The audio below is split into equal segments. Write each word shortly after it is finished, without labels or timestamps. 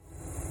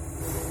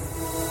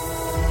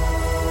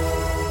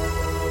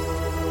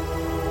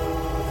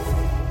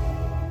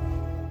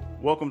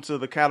Welcome to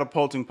the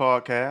Catapulting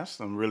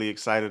Podcast. I'm really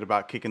excited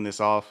about kicking this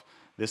off.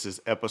 This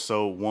is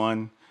episode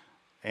 1,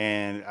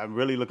 and I'm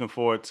really looking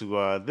forward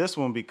to this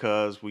one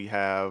because we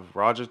have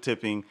Roger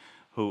Tipping,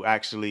 who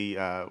actually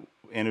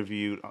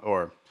interviewed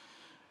or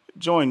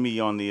joined me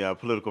on the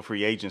Political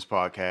Free Agents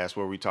podcast,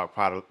 where we talk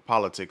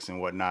politics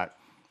and whatnot.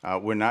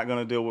 We're not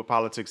going to deal with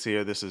politics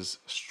here. This is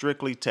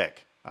strictly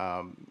tech.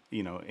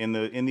 In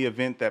the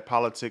event that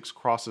politics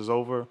crosses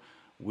over,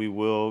 we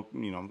will,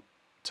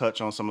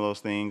 touch on some of those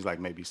things, like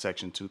maybe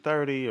Section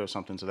 230 or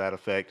something to that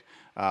effect.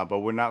 But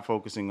we're not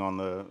focusing on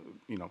the,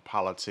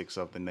 politics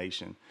of the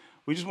nation.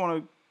 We just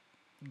want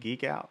to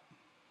geek out.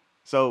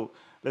 So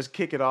let's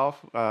kick it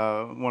off.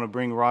 Want to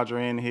bring Roger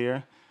in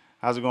here.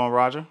 How's it going,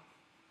 Roger?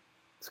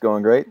 It's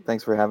going great.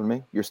 Thanks for having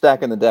me. You're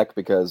stacking the deck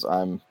because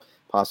I'm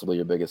possibly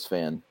your biggest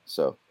fan.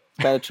 So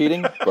kind of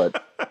cheating,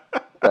 but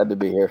glad to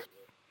be here.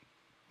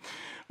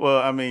 Well,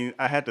 I mean,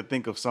 I had to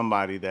think of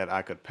somebody that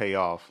I could pay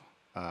off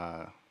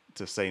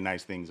to say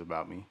nice things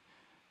about me,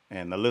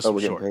 and the list Oh,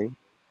 was we're getting short.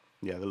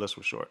 paid? Yeah, the list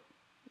was short.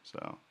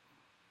 So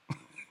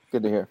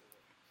Good to hear.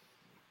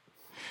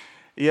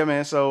 yeah,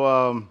 man.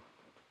 So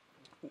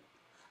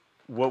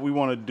what we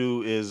want to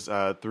do is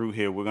through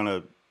here, we're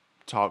gonna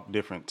talk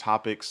different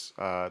topics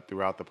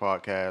throughout the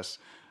podcast.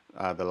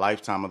 The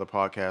lifetime of the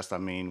podcast. I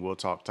mean, we'll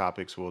talk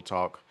topics. We'll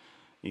talk,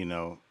 you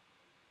know,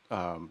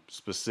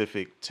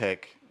 specific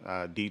tech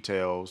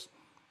details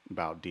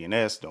about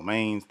DNS,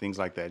 domains, things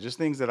like that. Just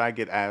things that I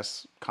get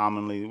asked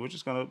commonly. We're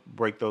just going to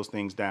break those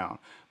things down.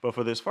 But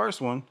for this first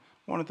one,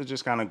 I wanted to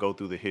just kind of go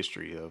through the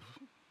history of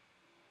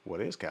what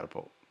is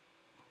Catapult?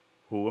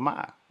 Who am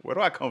I? Where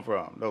do I come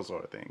from? Those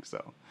sort of things.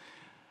 So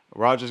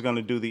Roger's going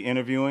to do the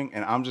interviewing,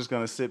 and I'm just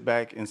going to sit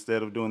back.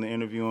 Instead of doing the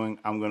interviewing,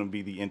 I'm going to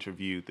be the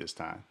interviewed this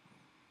time.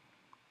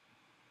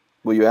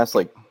 Well, you asked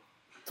like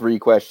 3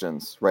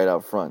 questions right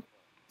out front.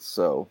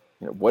 So,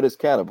 what is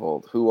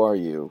Catapult? Who are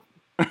you?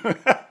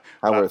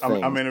 How are I'm,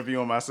 things? I'm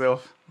interviewing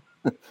myself.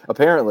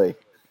 Apparently,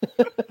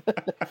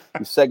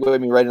 you segued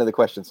me right into the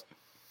questions.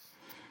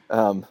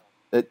 Um,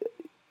 it,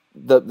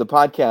 the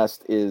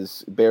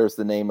podcast bears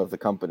the name of the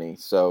company.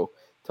 So,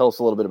 tell us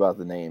a little bit about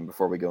the name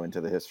before we go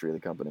into the history of the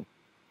company.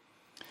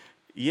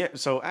 Yeah,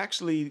 so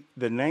actually,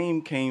 the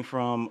name came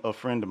from a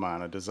friend of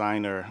mine, a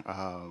designer,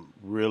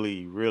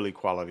 really, really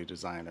quality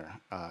designer.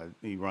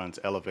 He runs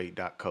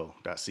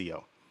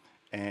elevate.co.co.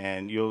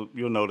 And you'll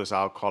notice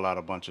I'll call out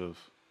a bunch of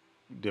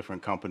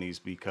different companies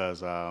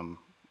because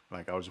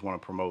like I just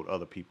want to promote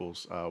other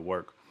people's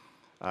work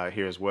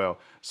here as well.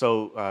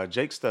 So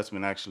Jake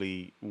Stutzman,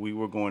 actually, we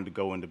were going to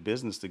go into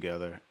business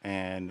together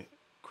and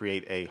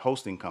create a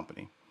hosting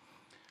company.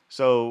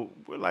 So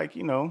we're like,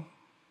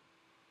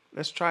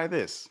 let's try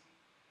this.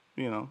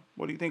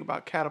 What do you think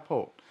about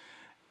Catapult?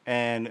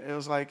 And it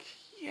was like,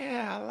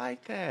 yeah, I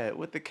like that.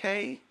 With the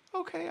K,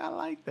 okay, I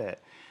like that.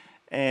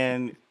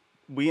 And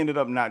we ended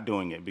up not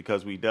doing it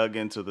because we dug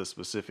into the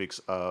specifics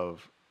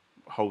of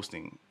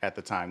hosting at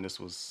the time. This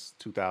was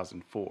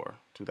 2004,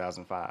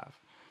 2005.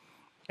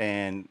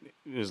 And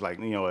it was like,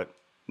 you know what?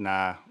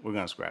 Nah, we're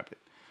going to scrap it.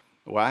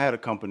 Well, I had a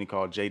company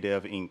called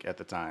JDev Inc. at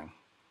the time.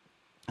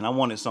 And I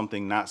wanted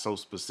something not so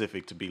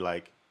specific to be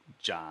like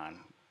John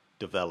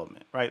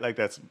Development, right? Like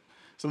it's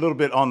a little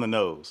bit on the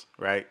nose,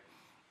 right?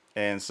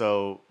 And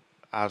so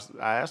I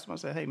asked him, I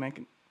said, hey, man,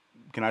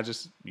 can I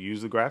just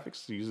use the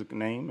graphics, use the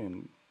name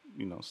and,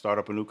 start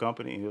up a new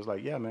company? And he was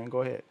like, yeah, man,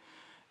 go ahead.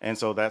 And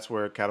so that's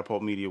where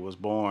Catapult Media was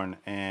born.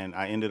 And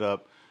I ended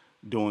up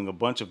doing a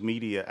bunch of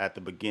media at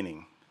the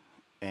beginning.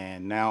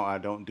 And now I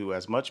don't do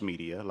as much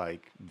media,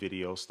 like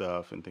video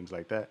stuff and things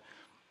like that.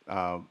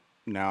 Now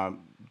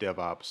I'm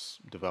DevOps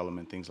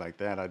development, things like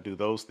that. I do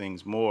those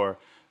things more.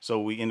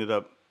 So we ended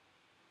up,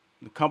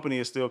 the company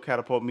is still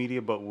Catapult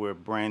Media, but we're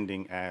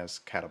branding as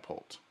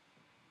Catapult.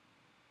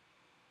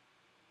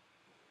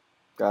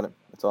 Got it.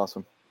 That's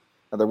awesome.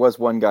 Now, there was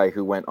one guy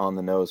who went on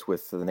the nose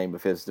with the name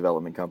of his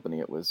development company.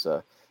 It was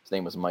his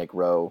name was Mike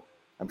Rowe.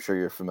 I'm sure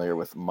you're familiar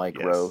with Mike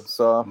Rowe Yes,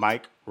 Soft,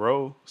 Mike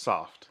Rowe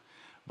Soft,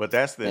 but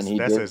that's and this. he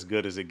That's did as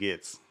good as it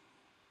gets.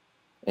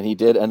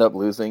 end up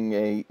losing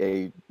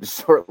a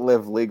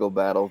short-lived legal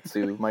battle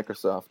to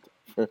Microsoft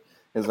for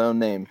his own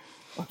name,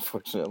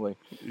 unfortunately.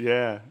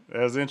 Yeah,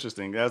 that was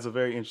interesting. That was a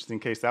very interesting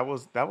case. That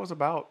was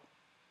about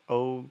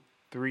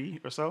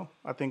 '03 or so,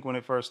 I think, when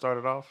it first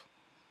started off,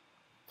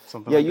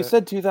 something Yeah, like you that.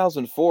 said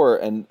 2004,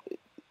 and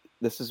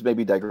this is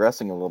maybe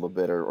digressing a little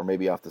bit, or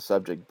maybe off the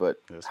subject, but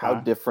That's how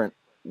fine. different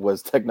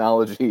was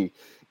technology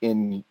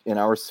in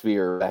our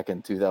sphere back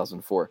in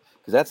 2004?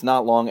 Because that's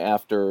not long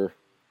after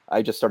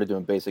I just started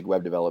doing basic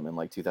web development,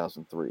 like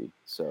 2003.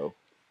 So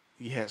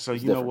Yeah, so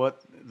it's you know different.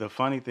 what? The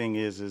funny thing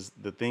is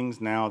the things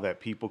now that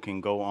people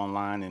can go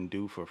online and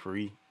do for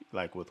free,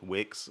 like with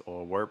Wix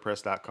or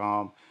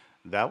WordPress.com,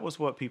 that was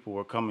what people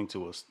were coming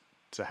to us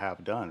to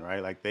have done,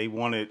 right? Like they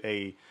wanted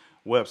a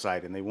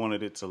website and they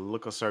wanted it to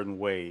look a certain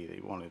way. They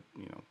wanted,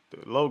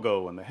 the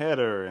logo and the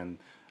header and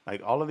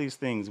like all of these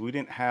things. We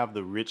didn't have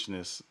the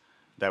richness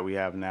that we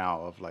have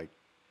now of like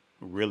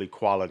really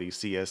quality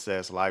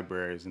CSS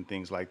libraries and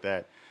things like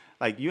that.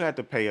 Like you had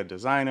to pay a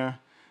designer.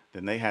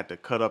 Then they had to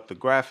cut up the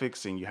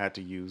graphics, and you had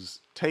to use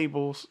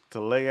tables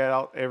to lay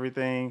out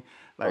everything,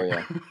 Oh like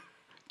yeah.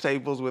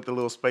 tables with the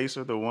little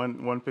spacer, the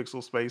one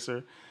pixel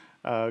spacer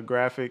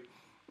graphic,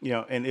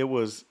 and it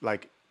was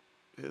like,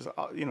 it's,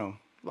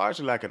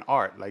 largely like an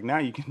art. Like now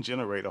you can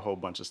generate a whole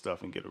bunch of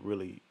stuff and get a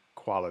really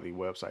quality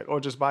website, or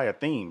just buy a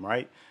theme,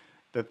 right?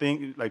 The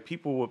thing, like,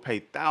 people would pay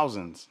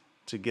thousands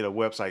to get a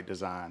website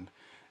designed.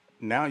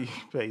 Now you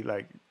pay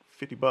like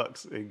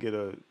 $50 and get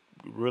a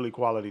really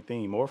quality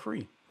theme, or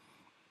free.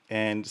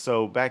 And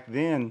so back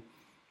then,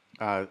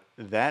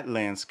 that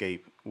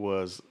landscape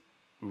was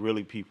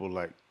really people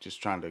like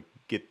just trying to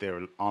get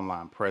their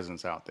online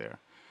presence out there.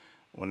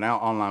 Well, now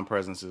online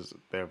presences,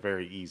 they're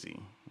very easy,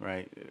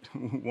 right?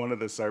 One of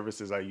the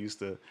services I used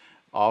to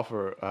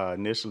offer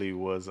initially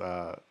was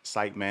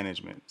site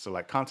management, so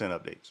like content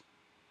updates.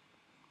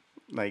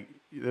 Like,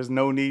 there's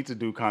no need to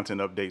do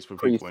content updates for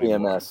Pre people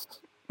anymore. CMS.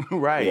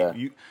 Right.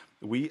 Yeah.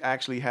 We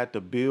actually had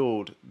to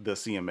build the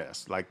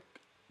CMS, like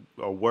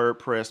a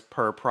WordPress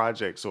per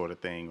project sort of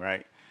thing,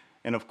 right?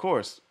 And of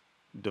course,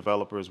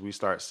 developers, we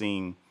start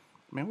seeing,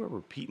 man, we're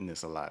repeating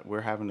this a lot.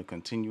 We're having to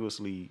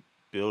continuously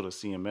build a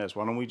CMS.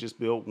 Why don't we just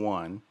build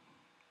one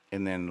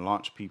and then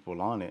launch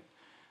people on it?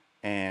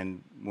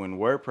 And when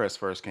WordPress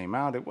first came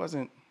out, it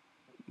wasn't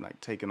like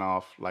taking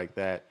off like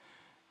that.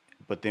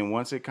 But then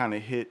once it kind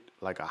of hit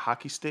like a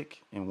hockey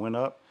stick and went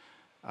up,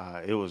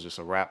 it was just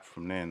a wrap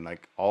from then.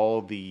 Like,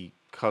 all the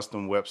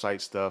custom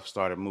website stuff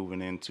started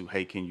moving into,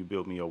 hey, can you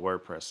build me a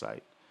WordPress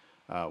site?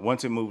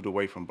 Once it moved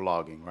away from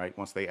blogging, right?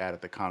 Once they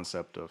added the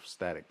concept of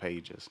static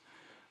pages,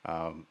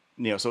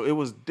 so it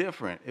was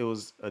different. It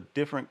was a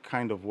different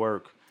kind of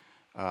work,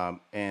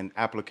 and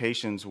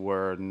applications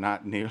were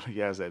not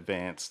nearly as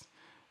advanced.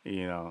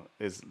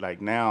 It's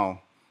like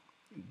now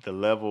the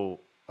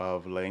level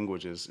of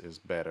languages is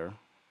better,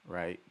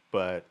 right?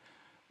 But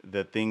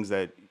the things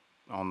that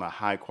on the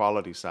high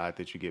quality side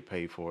that you get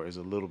paid for is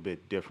a little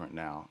bit different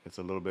now. It's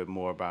a little bit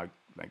more about,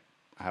 like,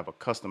 I have a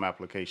custom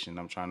application.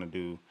 I'm trying to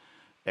do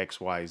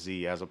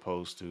XYZ, as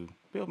opposed to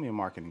build me a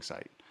marketing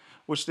site,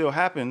 which still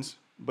happens,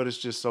 but it's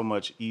just so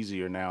much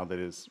easier now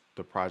that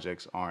the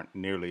projects aren't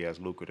nearly as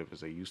lucrative as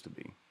they used to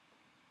be.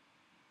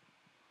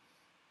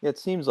 Yeah, it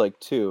seems like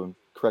too,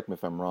 correct me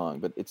if I'm wrong,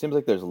 but it seems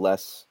like there's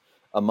less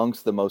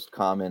amongst the most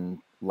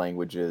common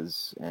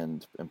languages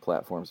and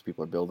platforms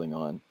people are building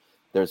on.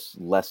 There's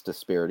less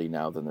disparity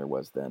now than there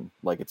was then.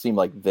 Like it seemed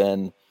like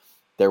then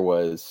there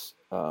was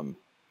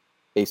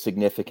a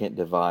significant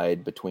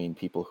divide between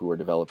people who are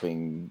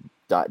developing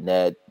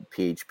 .NET,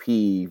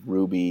 PHP,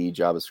 Ruby,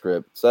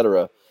 JavaScript,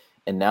 etc.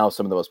 And now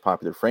some of the most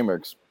popular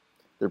frameworks,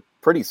 they're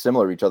pretty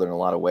similar to each other in a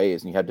lot of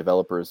ways. And you have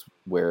developers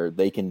where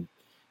they can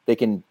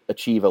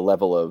achieve a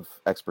level of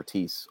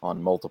expertise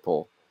on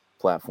multiple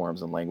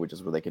platforms and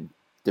languages where they can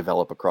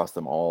develop across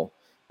them all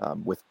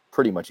with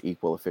pretty much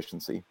equal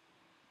efficiency.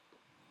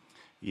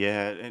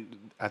 Yeah,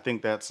 and I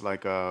think that's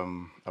like a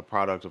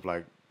product of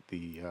like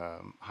the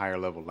higher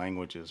level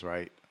languages,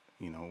 right?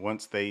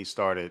 Once they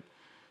started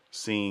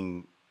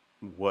seeing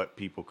what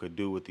people could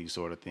do with these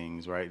sort of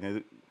things, right?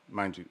 And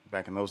mind you,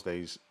 back in those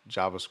days,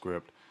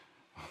 JavaScript,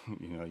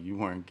 you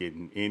weren't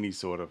getting any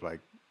sort of like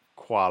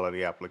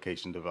quality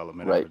application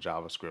development out Right. of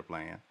JavaScript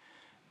land.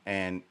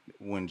 And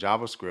when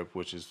JavaScript,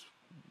 which is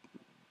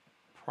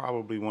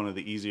probably one of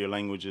the easier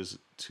languages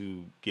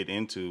to get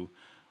into,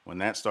 when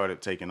that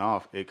started taking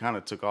off, it kind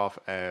of took off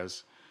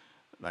as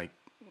like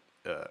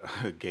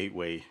a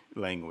gateway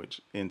language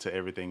into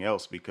everything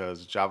else,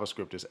 because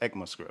JavaScript is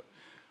ECMAScript.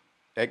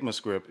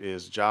 ECMAScript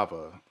is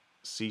Java,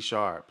 C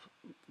sharp,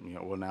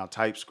 well, now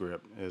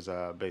TypeScript is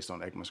based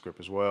on ECMAScript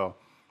as well.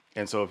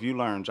 And so if you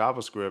learn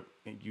JavaScript,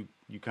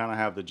 you kind of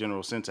have the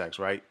general syntax,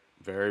 right?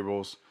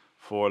 Variables,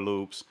 for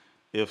loops,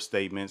 if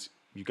statements.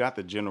 You got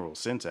the general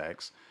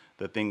syntax.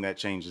 The thing that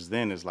changes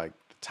then is like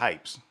the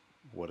types.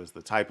 What is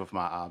the type of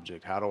my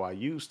object? How do I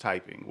use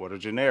typing? What are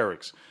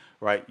generics?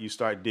 Right? You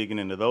start digging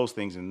into those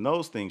things, and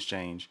those things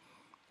change.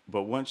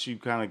 But once you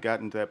kind of got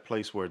into that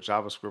place where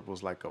JavaScript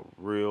was like a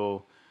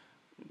real,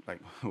 like,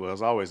 well,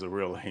 it's always a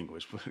real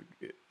language, but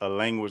a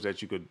language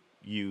that you could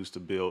use to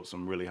build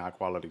some really high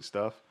quality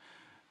stuff.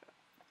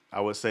 I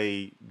would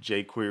say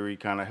jQuery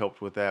kind of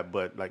helped with that,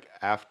 but like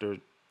after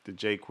the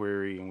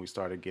jQuery and we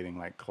started getting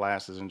like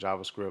classes in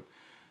JavaScript,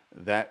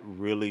 that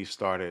really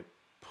started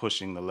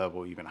pushing the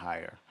level even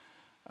higher.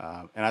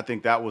 And I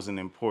think that was an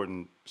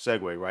important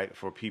segue, right,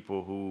 for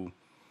people who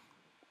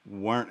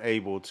weren't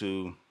able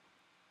to,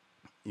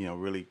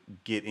 really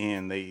get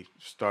in. They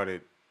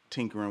started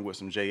tinkering with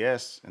some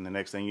JS, and the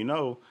next thing you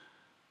know,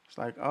 it's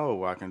like, oh,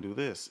 well, I can do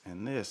this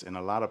and this. And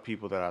a lot of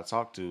people that I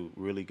talked to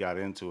really got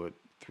into it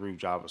through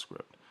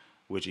JavaScript,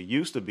 which it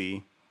used to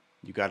be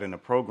you got into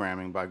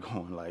programming by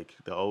going like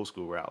the old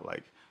school route,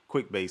 like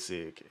Quick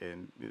Basic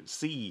and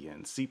C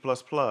and C++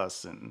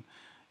 and,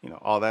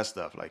 all that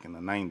stuff, like in the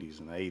 90s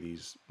and the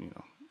 80s,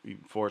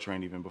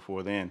 Fortran even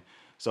before then.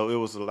 So it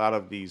was a lot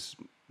of these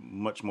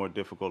much more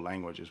difficult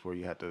languages where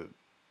you had to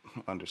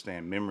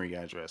understand memory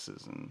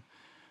addresses and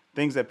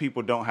things that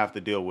people don't have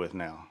to deal with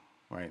now,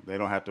 right? They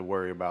don't have to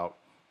worry about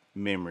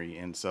memory.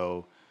 And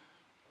so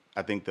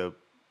I think the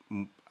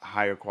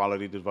higher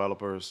quality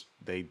developers,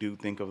 they do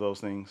think of those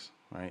things,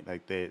 right?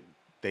 Like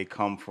they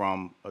come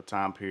from a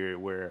time period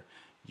where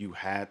you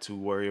had to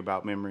worry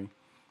about memory.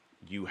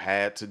 You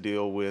had to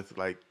deal with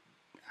like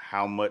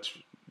how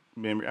much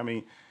memory. I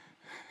mean,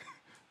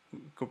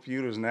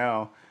 computers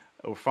now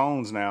or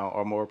phones now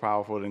are more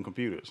powerful than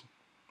computers,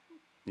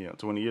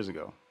 20 years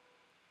ago.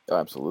 Oh,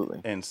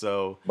 absolutely. And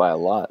so, By a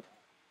lot.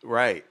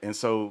 right. And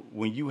so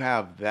when you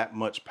have that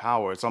much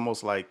power, it's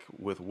almost like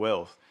with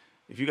wealth.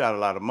 If you got a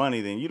lot of money,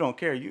 then you don't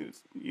care. You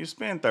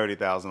spend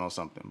 30,000 on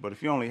something. But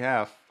if you only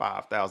have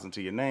 5,000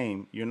 to your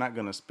name, you're not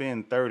going to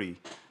spend 30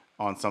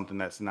 on something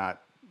that's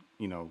not,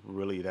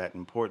 really that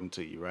important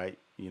to you, right?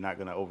 You're not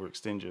going to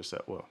overextend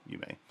yourself. Well, you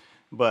may,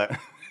 but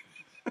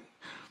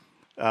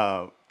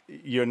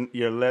you're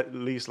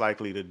least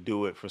likely to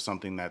do it for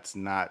something that's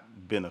not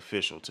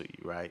beneficial to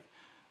you, right?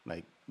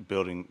 Like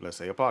building, let's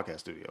say, a podcast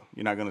studio.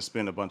 You're not going to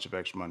spend a bunch of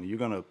extra money. You're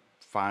going to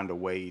find a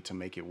way to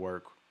make it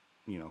work,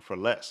 for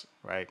less,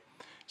 right?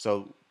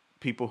 So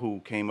people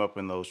who came up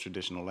in those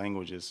traditional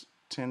languages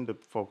tend to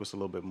focus a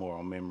little bit more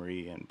on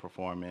memory and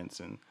performance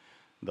and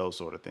those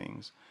sort of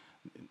things.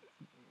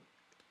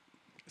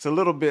 It's a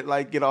little bit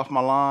like get off my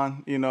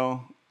lawn, you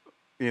know,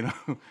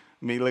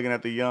 me looking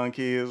at the young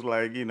kids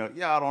like,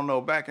 y'all don't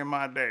know back in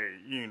my day,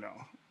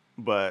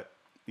 But,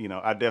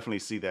 I definitely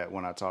see that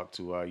when I talk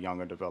to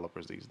younger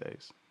developers these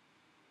days.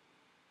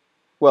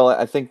 Well,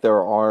 I think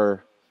there's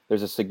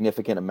a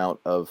significant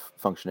amount of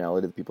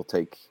functionality that people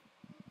take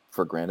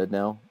for granted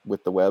now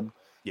with the web.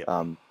 Yep.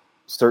 Um,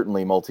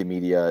 Certainly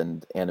multimedia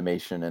and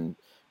animation and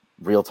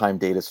real-time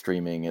data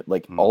streaming,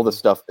 like all the Mm-hmm.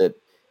 stuff that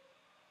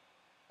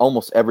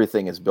almost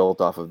everything is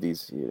built off of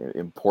these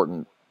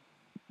important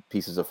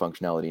pieces of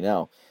functionality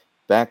now.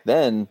 Back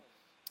then,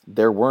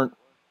 there weren't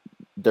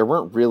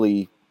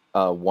really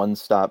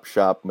one-stop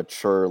shop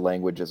mature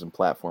languages and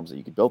platforms that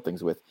you could build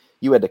things with.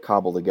 You had to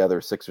cobble together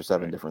 6 or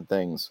 7 Right. different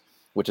things,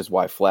 which is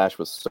why Flash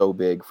was so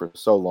big for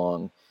so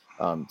long.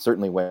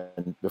 Certainly,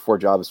 before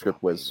JavaScript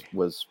Oh, baby.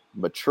 was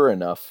mature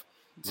enough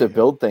to Yeah.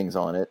 build things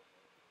on it,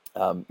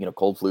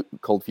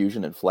 Cold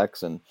Fusion and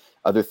Flex and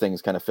other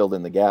things kind of filled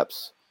in the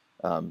gaps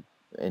um,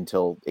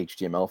 until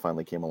HTML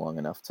finally came along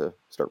enough to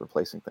start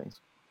replacing things.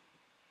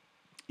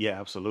 Yeah,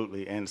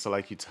 absolutely. And so,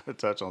 like you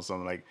touch on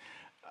something like,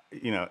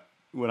 you know,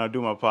 when I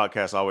do my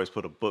podcast, I always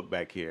put a book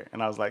back here.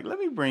 And I was like, let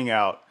me bring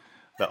out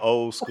the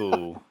old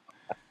school.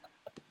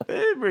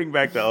 They bring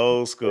back the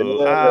old school.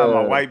 My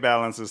Yeah. white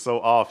balance is so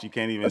off you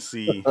can't even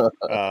see.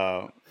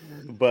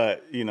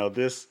 But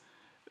this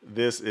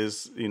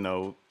is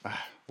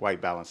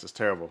white balance is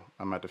terrible.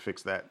 I'm gonna have to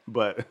fix that.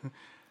 But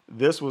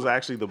this was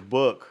actually the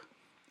book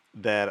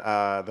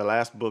that the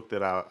last book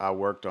that I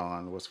worked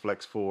on was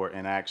Flex 4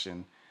 in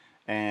action,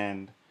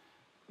 and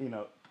you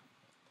know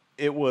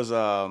it was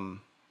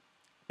um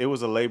it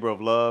was a labor of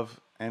love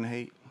and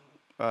hate.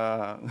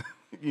 Uh,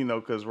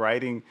 because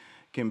writing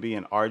can be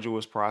an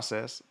arduous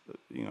process.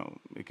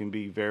 It can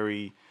be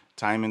very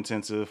time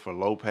intensive for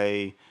low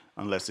pay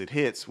unless it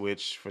hits,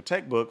 which for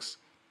tech books,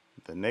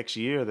 the next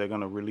year they're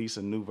going to release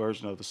a new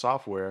version of the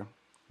software.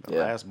 The Yeah.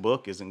 last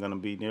book isn't going to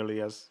be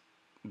nearly as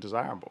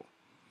desirable.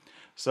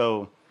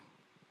 So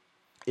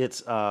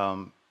it's,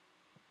 going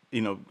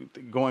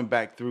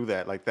back through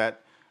that, like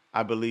that,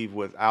 I believe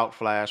without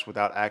Flash,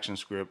 without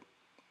ActionScript,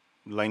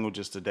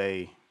 languages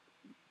today,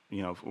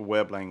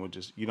 web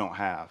languages, you don't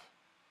have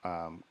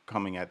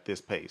coming at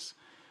this pace.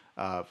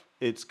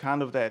 It's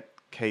kind of that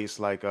case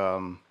like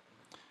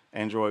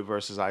Android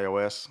versus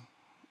iOS,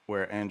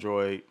 where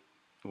Android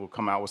will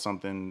come out with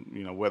something,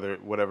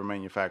 whatever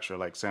manufacturer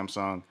like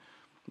Samsung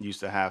used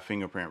to have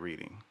fingerprint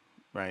reading,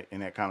 right?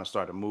 And that kind of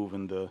started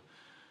moving the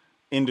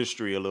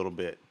industry a little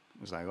bit.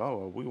 It's like, oh,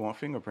 well, we want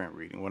fingerprint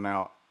reading. Well,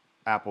 now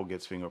Apple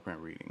gets fingerprint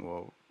reading.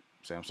 Well,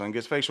 Samsung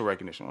gets facial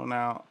recognition. Well,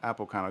 now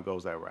Apple kind of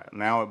goes that route.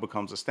 Now it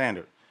becomes a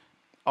standard.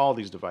 All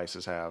these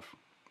devices have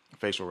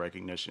facial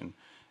recognition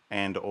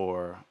and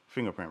or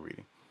fingerprint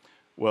reading.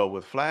 Well,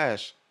 with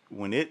Flash,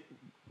 when it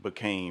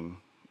became,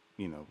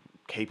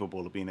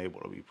 capable of being able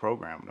to be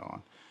programmed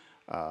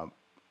on,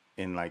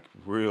 in like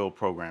real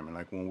programming,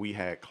 like when we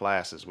had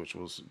classes, which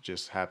was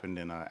just happened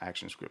in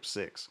ActionScript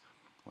 6,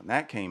 when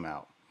that came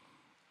out,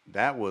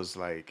 that was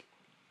like,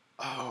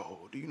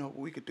 oh, do you know what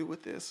we could do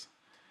with this?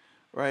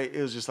 Right?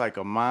 It was just like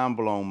a mind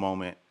blown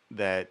moment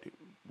that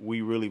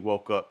we really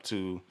woke up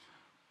to.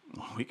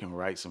 We can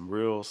write some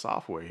real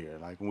software here.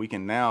 Like we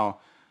can now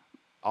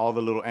all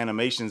the little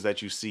animations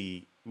that you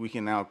see, we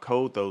can now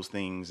code those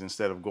things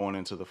instead of going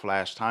into the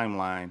Flash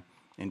timeline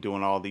and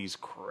doing all these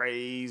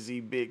crazy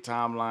big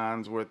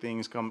timelines where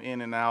things come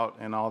in and out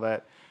and all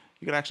that.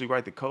 You could actually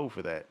write the code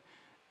for that.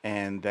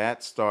 And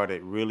that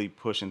started really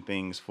pushing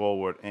things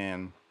forward.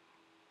 And,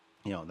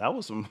 that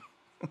was some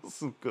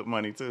some good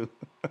money too.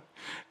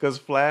 Because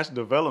Flash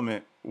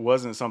development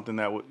wasn't something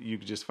that you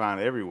could just find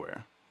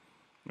everywhere,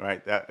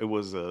 right? That it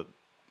was a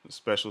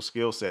special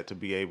skill set to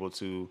be able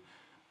to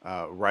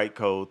write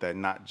code that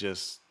not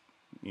just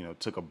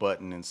took a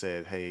button and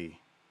said, "Hey,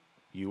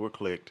 you were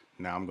clicked.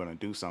 Now I'm going to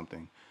do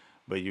something,"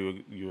 but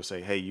you would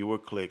say, hey, you were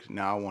clicked.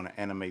 Now I want to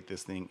animate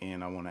this thing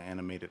in. I want to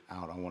animate it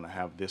out. I want to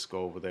have this go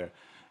over there,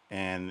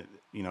 and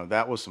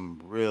that was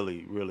some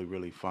really really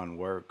really fun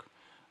work,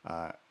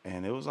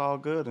 and it was all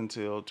good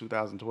until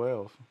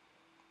 2012.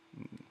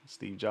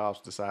 Steve Jobs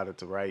decided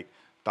to write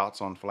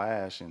thoughts on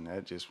Flash, and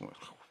that just went.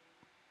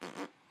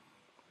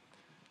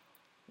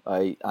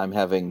 I'm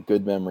having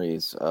good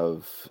memories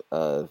of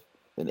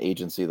an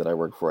agency that I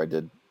worked for. I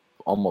did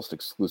almost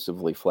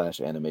exclusively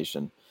Flash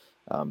animation,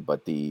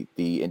 but the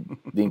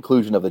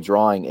inclusion of the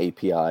drawing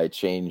API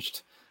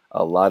changed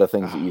a lot of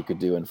things that you could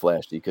do in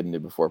Flash that you couldn't do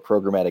before.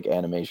 Programmatic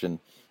animation,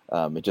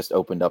 it just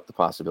opened up the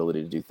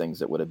possibility to do things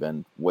that would have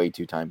been way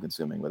too time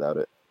consuming without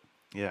it.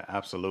 Yeah,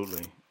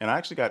 absolutely. And I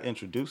actually got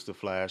introduced to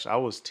Flash. I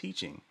was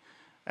teaching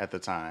at the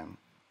time,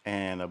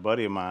 and a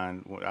buddy of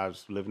mine, when I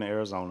was living in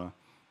Arizona,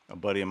 a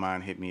buddy of mine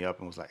hit me up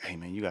and was like, "Hey,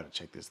 man, you got to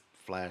check this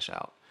Flash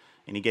out."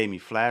 And he gave me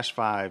Flash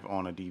 5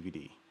 on a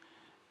DVD.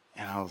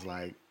 And I was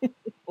like,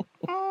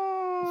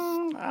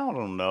 I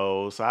don't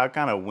know. So I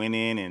kind of went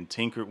in and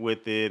tinkered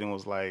with it and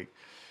was like,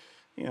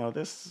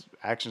 this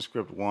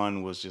ActionScript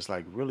 1 was just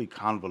like really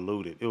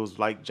convoluted. It was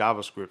like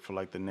JavaScript for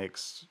like the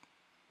next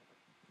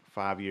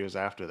 5 years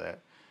after that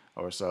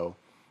or so.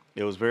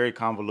 It was very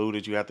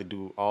convoluted. You have to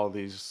do all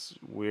these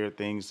weird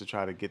things to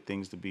try to get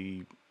things to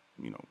be,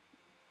 you know,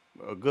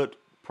 a good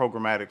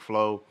programmatic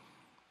flow.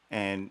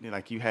 And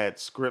like you had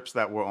scripts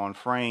that were on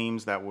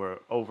frames that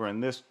were over in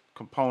this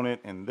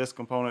component, and this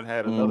component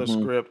had another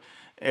Hmm. script.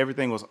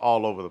 Everything was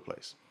all over the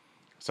place.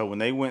 So when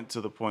they went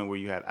to the point where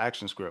you had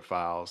ActionScript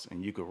files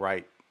and you could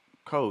write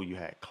code, you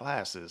had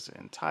classes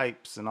and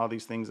types and all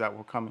these things that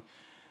were coming.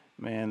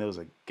 Man, it was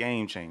a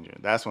game changer.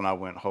 That's when I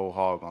went whole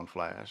hog on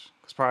Flash.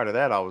 Because prior to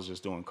that, I was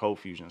just doing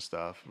CodeFusion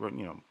stuff,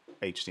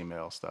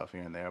 HTML stuff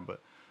here and there,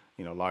 but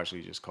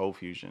largely just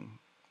CodeFusion.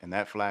 And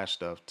that Flash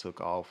stuff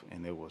took off,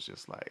 and it was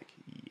just like,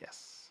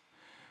 yes.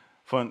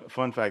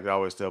 Fun fact I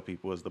always tell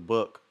people is the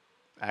book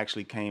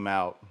actually came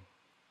out,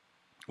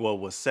 well,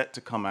 was set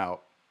to come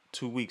out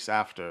 2 weeks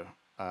after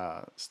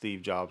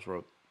Steve Jobs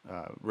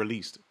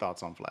released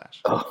Thoughts on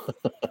Flash. Oh,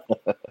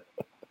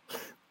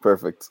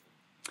 perfect.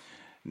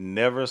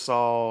 Never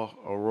saw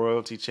a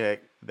royalty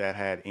check that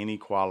had any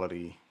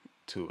quality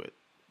to it.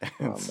 And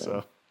Oh man.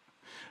 so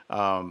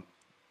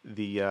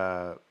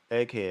the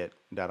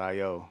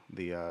egghead.io,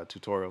 the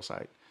tutorial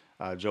site,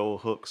 Joel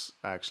Hooks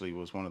actually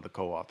was one of the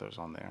co-authors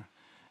on there.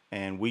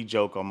 And we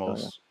joke Oh yeah.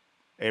 almost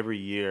every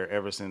year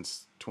ever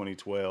since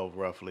 2012,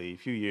 roughly. A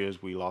few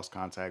years we lost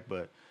contact,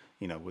 but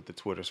with the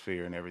Twitter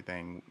sphere and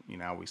everything,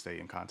 now we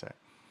stay in contact.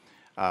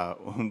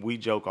 We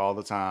joke all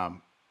the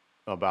time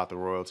about the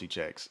royalty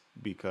checks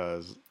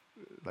because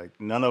like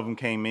none of them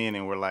came in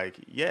and were like,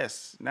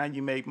 yes, now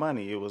you make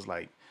money. It was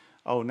like,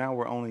 oh, now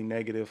we're only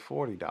negative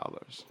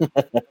 $40.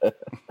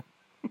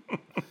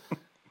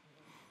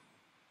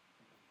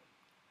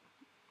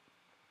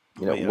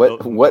 You know But yeah, what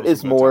those were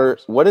is good more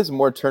times. what is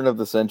more turn of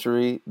the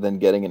century than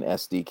getting an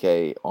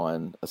SDK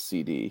on a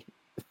CD?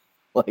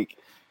 Like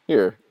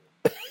here,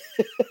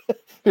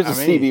 here's I a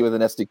mean, CD with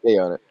an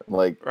SDK on it.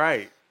 Like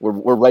right.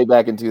 we're right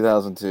back in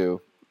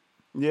 2002.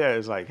 Yeah,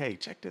 it's like, hey,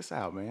 check this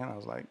out, man. I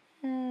was like,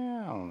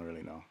 I don't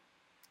really know.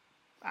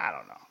 I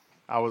don't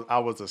know. I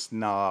was a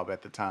snob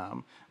at the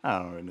time. I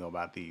don't really know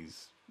about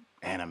these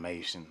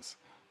animations.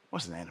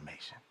 What's an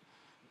animation?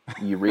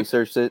 You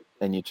researched it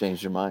and you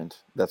changed your mind.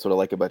 That's what I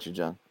like about you,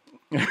 John.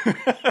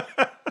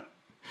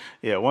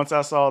 Yeah, once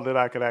I saw that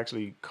I could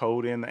actually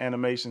code in the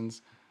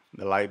animations,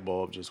 the light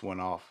bulb just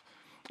went off.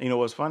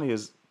 What's funny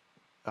is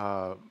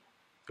uh,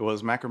 it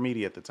was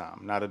Macromedia at the time,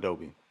 not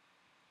Adobe.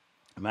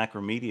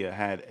 Macromedia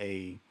had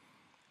a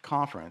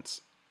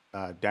conference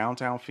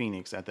downtown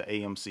Phoenix at the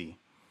AMC,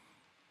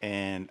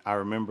 and I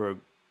remember,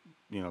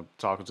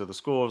 talking to the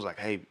school. I was like,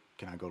 "Hey,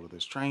 can I go to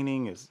this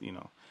training? Is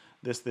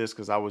this?"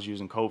 Because I was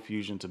using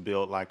CodeFusion to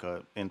build like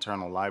a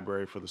internal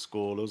library for the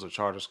school. It was a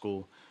charter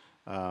school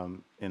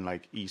in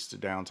like East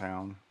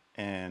downtown,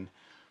 and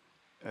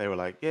they were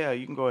like, "Yeah,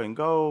 you can go ahead and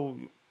go."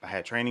 I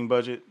had training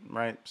budget,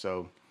 right?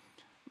 So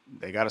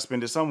they got to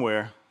spend it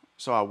somewhere.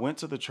 So I went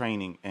to the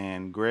training,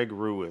 and Greg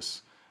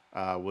Ruiz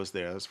was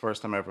there. It was the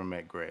first time I ever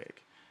met Greg,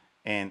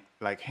 and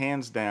like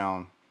hands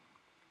down,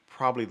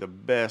 probably the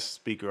best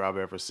speaker I've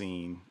ever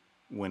seen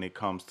when it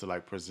comes to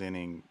like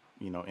presenting,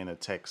 in a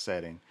tech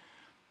setting.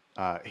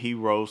 He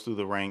rose through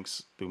the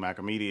ranks through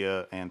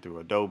Macromedia and through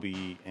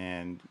Adobe,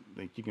 and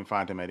like you can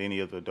find him at any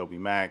of the Adobe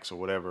Max or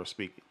whatever.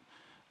 Speak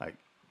like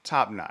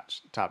top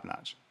notch, top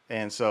notch.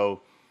 And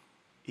so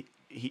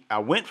I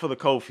went for the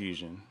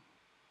CodeFusion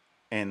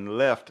and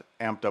left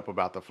amped up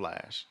about the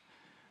Flash,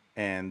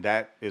 and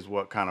that is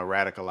what kind of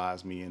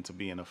radicalized me into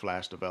being a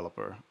Flash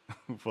developer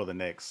for the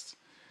next,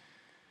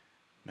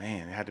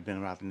 man, it had to have been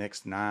about the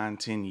next 9,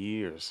 10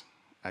 years.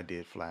 I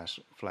did Flash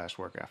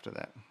work after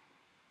that.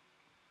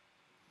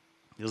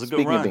 It was a good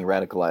Speaking of run. being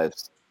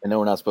radicalized, I know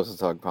we're not supposed to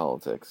talk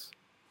politics,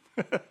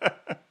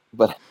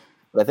 but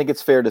I think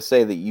it's fair to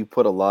say that you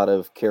put a lot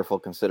of careful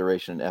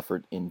consideration and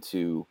effort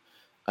into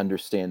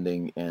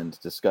understanding and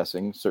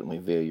discussing, certainly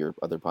via your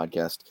other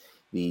podcast,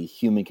 the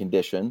human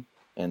condition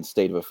and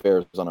state of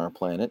affairs on our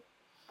planet.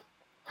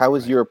 How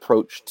is Right. your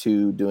approach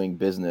to doing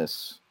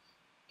business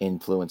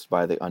influenced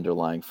by the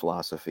underlying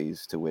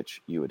philosophies to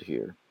which you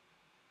adhere?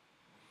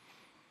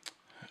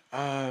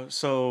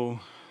 So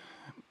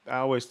I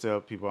always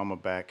tell people I'm a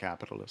bad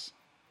capitalist.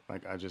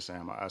 Like I just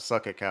am. I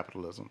suck at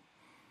capitalism.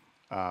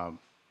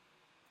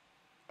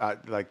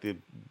 Like the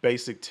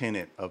basic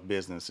tenet of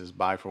business is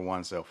buy for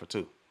one, sell for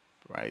two,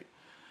 right?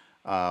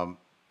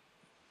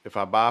 If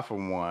I buy for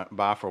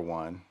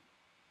one,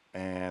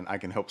 and I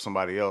can help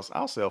somebody else,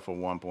 I'll sell for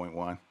 1.1,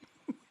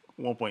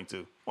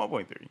 1.2,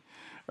 1.3,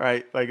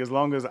 right? Like as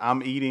long as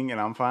I'm eating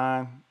and I'm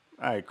fine,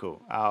 all right,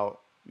 cool. I'll,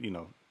 you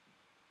know,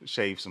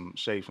 shave some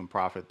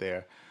profit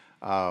there.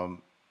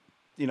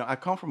 I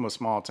come from a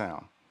small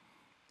town,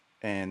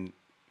 and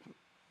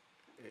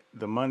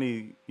the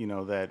money,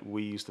 that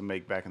we used to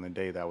make back in the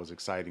day that was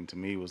exciting to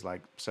me was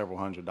like several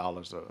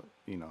 $100s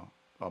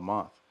a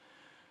month.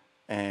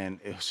 And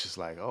it was just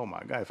like, oh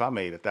my God, if I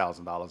made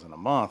 $1,000 in a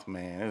month,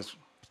 man, it's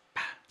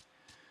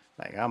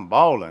like I'm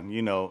balling,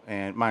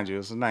 and mind you,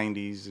 it's the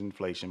 90s,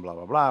 inflation, blah,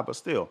 blah, blah, but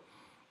still,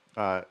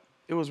 uh,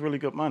 it was really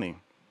good money.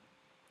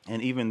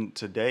 And even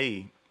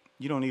today,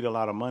 you don't need a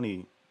lot of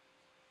money,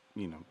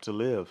 to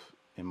live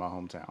in my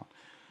hometown.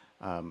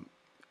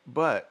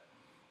 But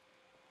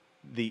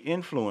the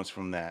influence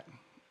from that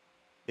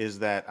is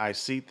that I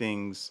see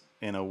things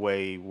in a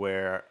way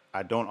where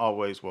I don't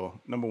always, well,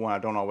 number one, I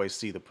don't always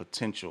see the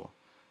potential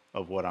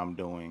of what I'm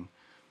doing,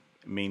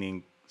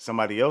 meaning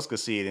somebody else could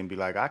see it and be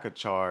like, I could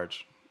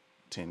charge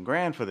 10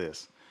 grand for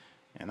this.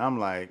 And I'm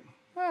like,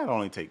 I'd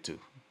only take two,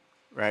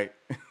 right?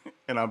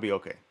 And I'll be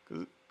okay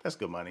because that's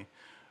good money,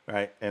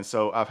 right? And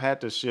so I've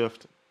had to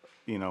shift,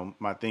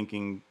 my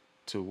thinking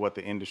to what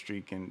the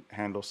industry can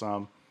handle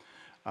some.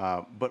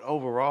 But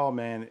overall,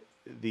 man,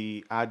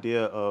 the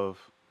idea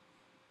of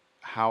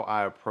how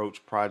I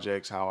approach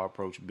projects, how I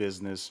approach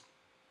business,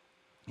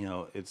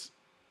 it's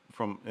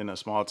from in a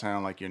small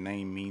town, like your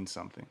name means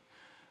something.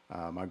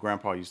 My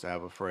grandpa used to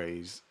have a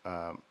phrase,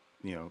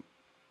 you know,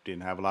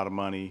 didn't have a lot of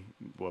money,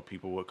 what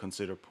people would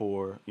consider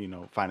poor,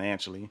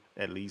 financially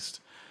at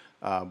least.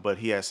 But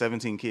he had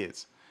 17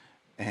 kids.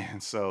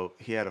 And so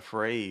he had a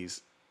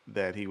phrase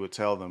that he would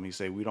tell them. He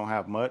said, we don't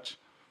have much,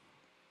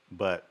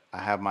 but I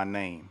have my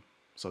name.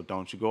 So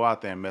don't you go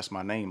out there and mess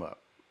my name up.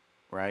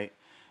 Right.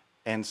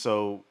 And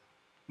so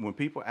when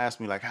people ask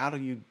me, like, how do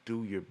you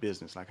do your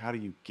business? Like, how do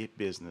you get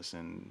business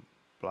and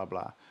blah,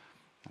 blah?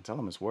 I tell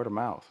them it's word of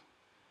mouth.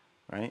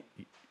 Right.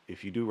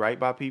 If you do right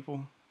by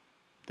people,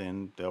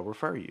 then they'll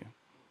refer you.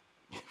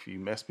 If you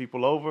mess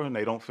people over and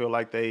they don't feel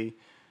like they,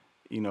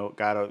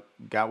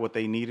 got what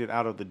they needed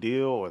out of the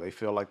deal, or they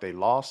feel like they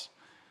lost,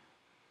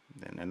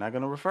 then they're not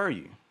going to refer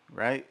you,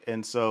 right?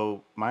 And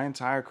so my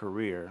entire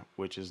career,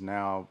 which is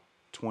now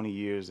 20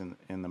 years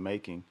in the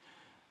making,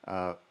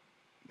 uh,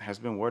 has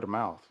been word of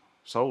mouth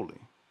solely.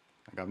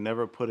 Like I've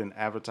never put an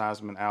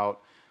advertisement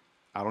out.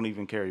 I don't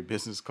even carry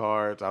business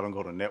cards. I don't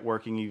go to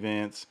networking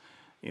events.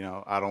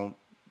 I don't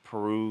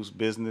peruse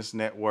business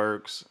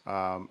networks.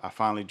 I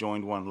finally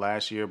joined one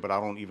last year, but I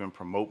don't even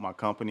promote my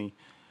company,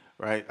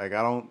 right? Like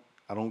I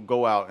don't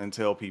go out and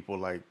tell people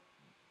like,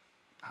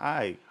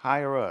 hi,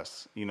 hire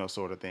us,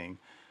 sort of thing.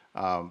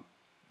 Um,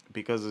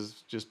 because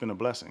it's just been a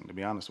blessing, to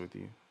be honest with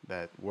you,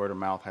 that word of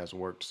mouth has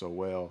worked so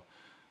well.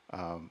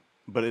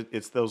 But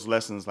it's those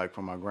lessons like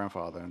from my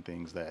grandfather and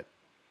things that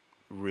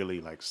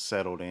really like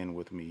settled in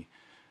with me,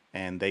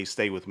 and they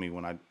stay with me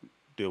when I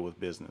deal with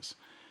business.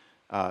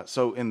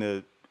 So in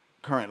the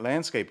current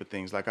landscape of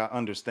things, like I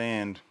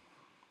understand,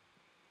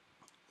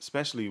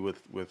 especially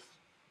with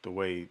the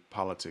way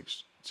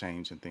politics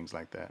change and things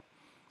like that.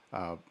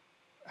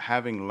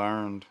 Having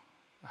learned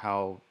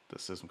how the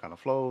system kind of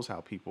flows,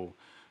 how people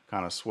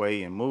kind of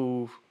sway and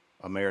move,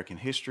 American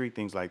history,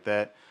 things like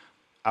that.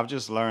 I've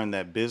just learned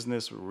that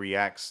business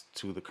reacts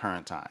to the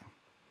current time,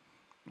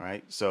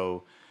 right?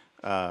 So,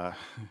 uh,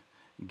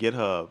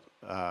 GitHub,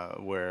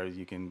 where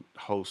you can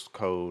host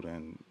code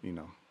and,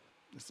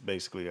 it's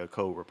basically a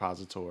code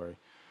repository.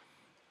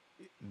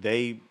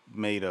 They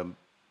made a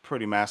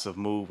pretty massive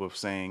move of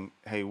saying,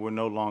 hey, we're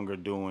no longer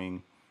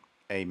doing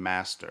a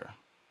master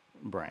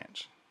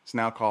branch. It's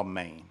now called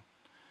main,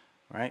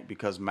 right?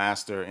 Because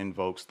master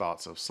invokes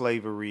thoughts of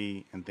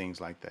slavery and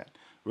things like that.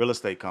 Real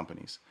estate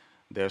companies,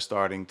 they're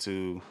starting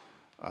to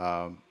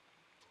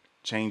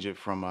change it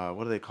from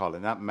what do they call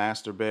it? Not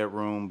master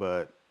bedroom,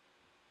 but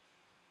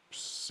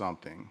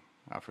something.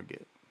 I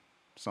forget.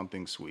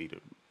 Something sweet or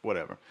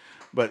whatever.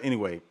 But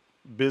anyway,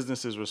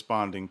 business is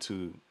responding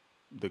to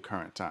the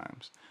current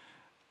times.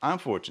 I'm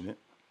fortunate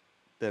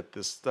that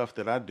the stuff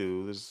that I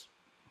do is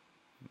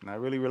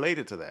not really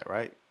related to that,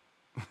 right?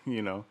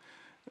 you know,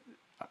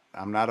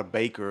 I'm not a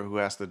baker who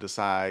has to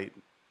decide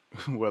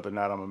whether or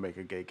not I'm gonna make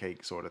a gay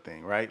cake, sort of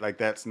thing, right? Like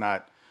that's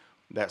not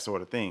that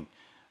sort of thing.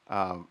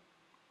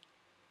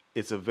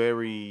 It's a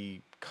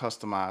very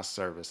customized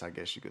service, I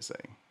guess you could say,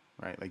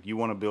 right? Like you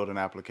want to build an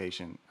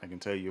application, I can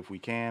tell you if we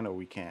can or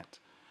we can't.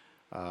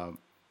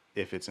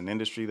 If it's an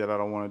industry that I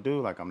don't want to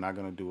do, like I'm not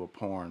gonna do a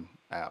porn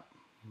app,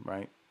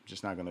 right?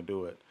 Just not going to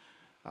do it.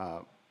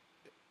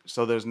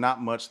 So there's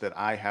not much that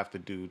I have to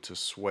do to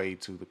sway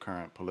to the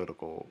current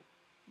political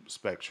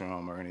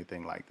spectrum or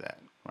anything like that,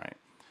 right?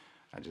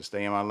 I just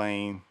stay in my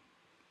lane,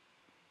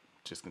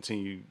 just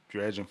continue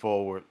dredging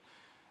forward,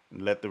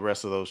 and let the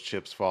rest of those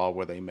chips fall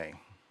where they may.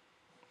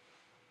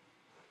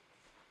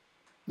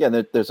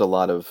 Yeah, there's a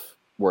lot of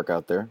work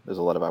out there. There's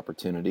a lot of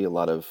opportunity, a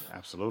lot of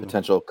Absolutely.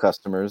 potential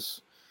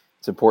customers.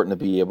 It's important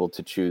to be able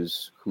to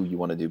choose who you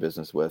want to do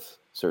business with,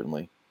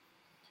 certainly.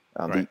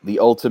 Right. The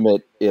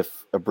ultimate,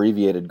 if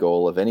abbreviated,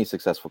 goal of any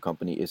successful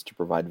company is to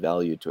provide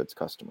value to its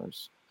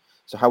customers.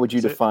 So, how would you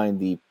That's it.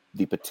 define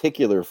the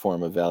particular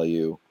form of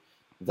value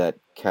that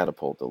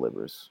Catapult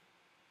delivers?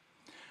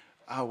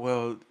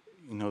 Well,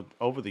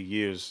 over the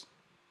years,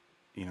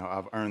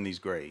 I've earned these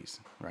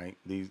grades, right?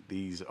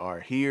 These are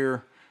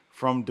here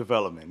from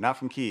development, not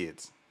from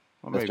kids.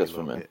 Well, That's maybe a just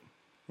for little men.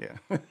 bit.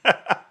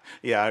 Yeah.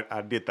 Yeah,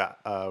 I did the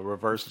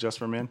reverse just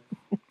for men.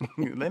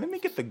 Let me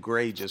get the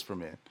grade just for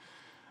men.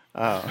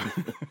 Uh,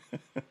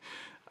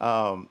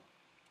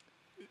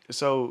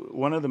 so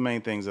one of the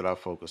main things that I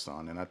focused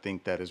on, and I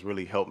think that has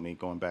really helped me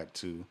going back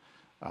to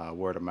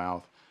word of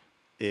mouth,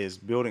 is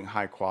building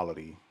high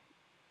quality,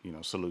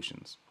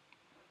 solutions.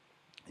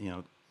 You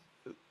know,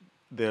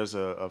 there's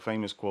a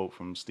famous quote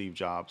from Steve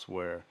Jobs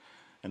where,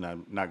 and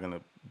I'm not going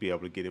to be able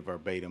to get it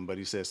verbatim, but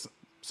he says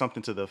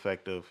something to the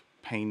effect of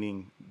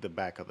painting the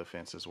back of the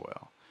fence as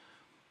well.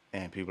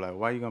 And people are like,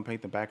 why are you going to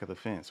paint the back of the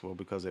fence? Well,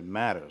 because it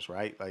matters,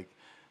 right? Like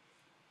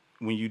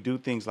when you do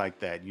things like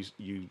that,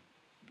 you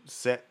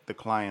set the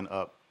client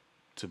up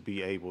to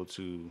be able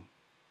to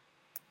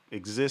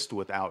exist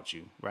without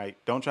you, right?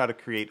 Don't try to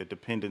create a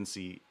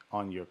dependency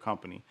on your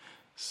company.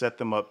 Set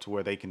them up to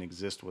where they can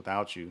exist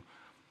without you.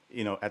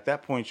 At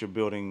that point, you're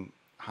building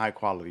high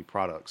quality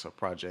products or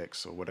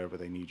projects or whatever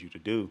they need you to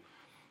do.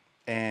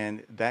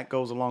 And that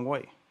goes a long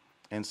way.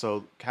 And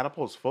so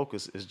Catapult's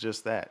focus is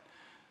just that.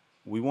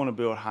 We want to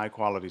build high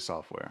quality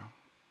software,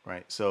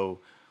 right? So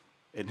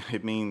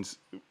it means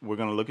we're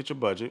going to look at your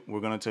budget. We're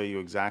going to tell you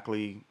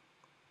exactly,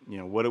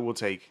 what it will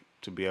take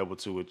to be able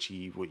to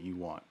achieve what you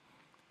want.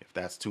 If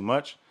that's too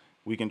much,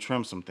 we can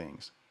trim some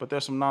things. But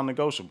there's some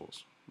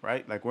non-negotiables,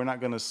 right? Like we're not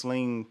going to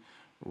sling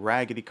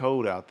raggedy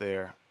code out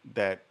there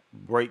that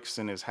breaks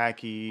and is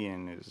hacky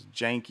and is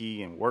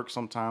janky and works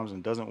sometimes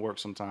and doesn't work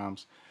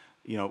sometimes.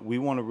 We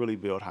want to really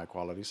build high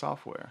quality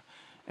software.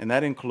 And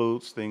that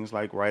includes things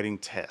like writing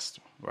tests,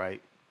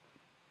 right?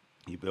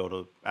 You build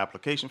an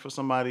application for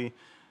somebody,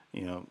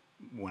 you know,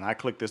 when I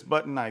click this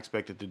button, I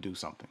expect it to do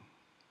something.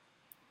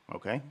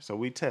 Okay, so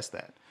we test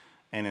that.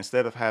 And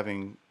instead of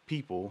having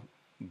people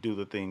do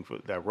the thing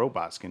that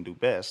robots can do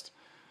best,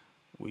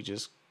 we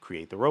just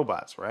create the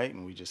robots, right?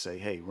 And we just say,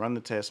 hey, run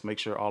the test, make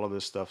sure all of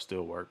this stuff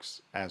still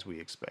works as we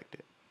expect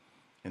it.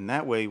 And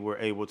that way, we're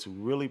able to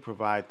really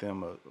provide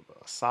them a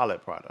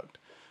solid product.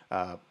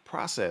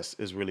 Process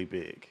is really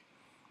big.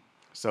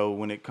 So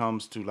when it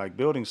comes to like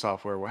building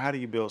software, well, how do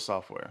you build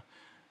software?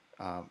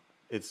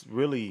 It's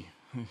really,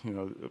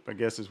 I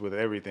guess it's with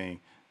everything.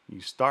 You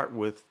start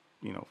with,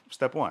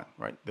 step one,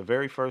 right? The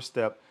very first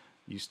step,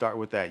 you start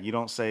with that. You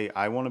don't say,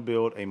 I want to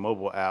build a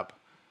mobile app,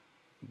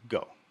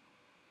 go,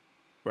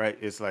 right?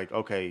 It's like,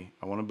 okay,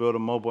 I want to build a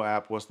mobile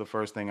app. What's the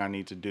first thing I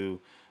need to do?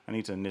 I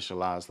need to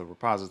initialize the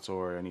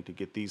repository. I need to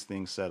get these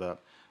things set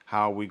up.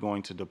 How are we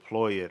going to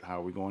deploy it?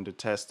 How are we going to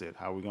test it?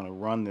 How are we going to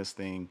run this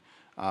thing,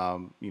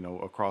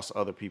 across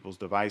other people's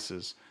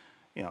devices?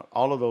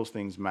 All of those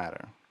things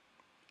matter.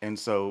 And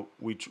so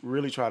we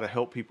really try to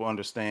help people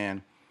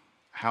understand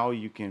how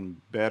you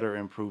can better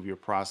improve your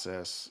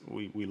process.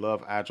 We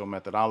love agile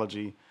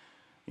methodology,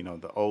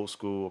 the old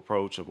school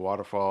approach of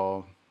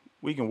waterfall.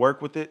 We can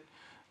work with it,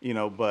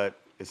 but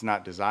it's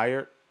not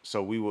desired.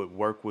 So we would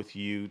work with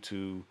you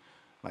to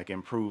like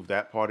improve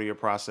that part of your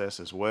process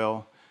as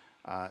well.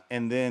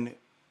 And then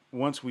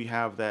once we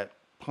have that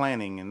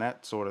planning and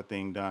that sort of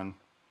thing done,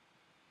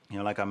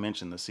 like I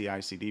mentioned, the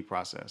CI/CD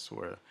process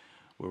where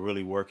we're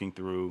really working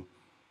through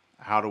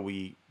how do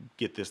we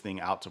get this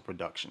thing out to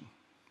production.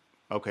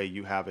 Okay,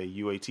 you have a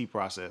UAT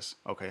process.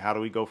 Okay, how do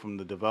we go from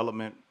the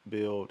development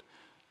build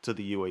to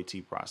the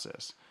UAT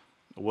process?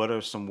 What are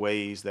some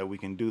ways that we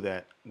can do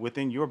that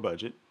within your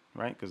budget,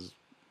 right? Because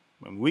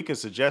we can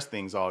suggest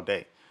things all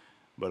day,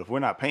 but if we're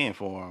not paying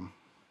for them,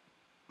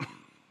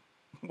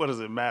 what does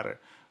it matter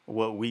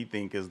what we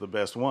think is the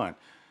best one,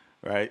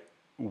 right?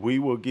 We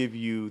will give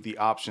you the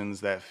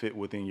options that fit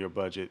within your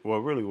budget. Well,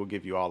 really, we'll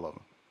give you all of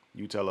them.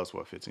 You tell us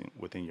what fits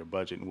within your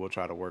budget, and we'll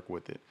try to work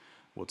with it.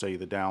 We'll tell you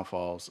the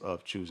downfalls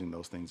of choosing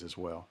those things as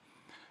well.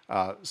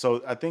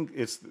 So I think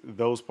it's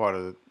those part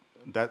of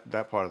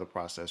that part of the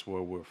process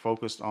where we're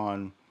focused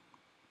on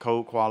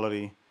code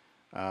quality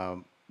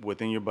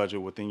within your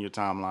budget, within your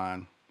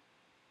timeline,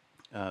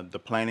 the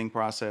planning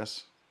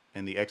process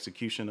and the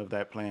execution of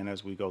that plan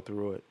as we go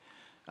through it,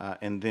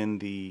 and then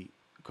the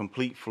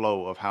complete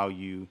flow of how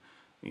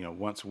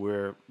once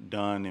we're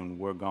done and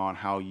we're gone,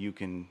 how you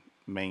can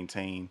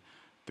maintain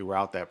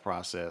throughout that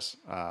process,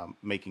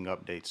 making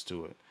updates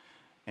to it.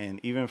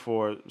 And even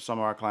for some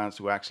of our clients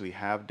who actually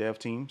have dev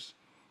teams,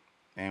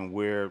 and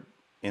we're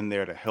in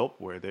there to help.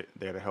 We're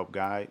there to help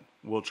guide.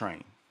 We'll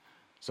train.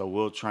 So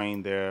we'll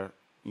train their,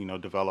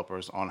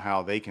 developers on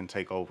how they can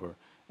take over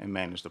and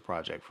manage the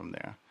project from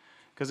there.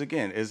 Because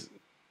again, is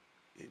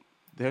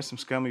there's some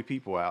scummy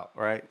people out,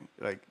 right?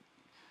 Like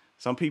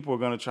some people are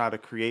going to try to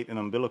create an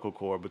umbilical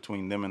cord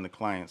between them and the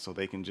client so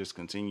they can just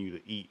continue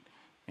to eat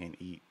and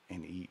eat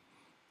and eat.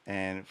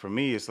 And for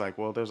me, it's like,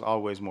 well, there's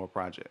always more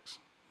projects.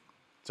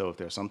 So if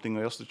there's something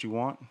else that you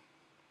want,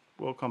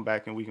 we'll come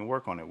back and we can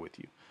work on it with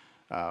you.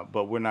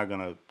 But we're not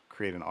going to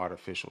create an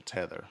artificial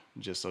tether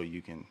just so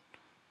you can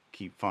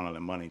keep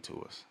funneling money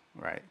to us,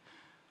 right?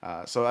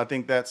 So I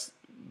think that's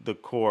the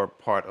core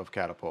part of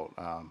Catapult.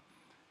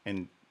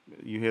 And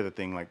you hear the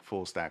thing like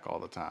full stack all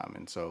the time.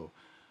 And so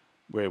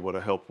we're able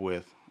to help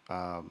with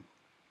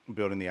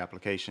building the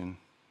application,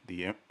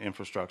 the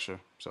infrastructure.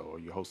 So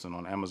you're hosting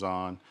on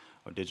Amazon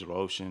or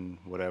DigitalOcean,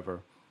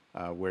 whatever.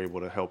 We're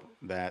able to help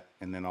that,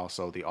 and then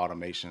also the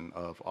automation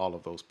of all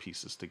of those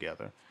pieces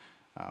together.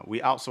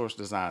 We outsource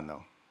design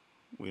though.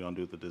 We don't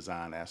do the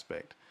design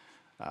aspect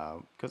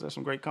because there's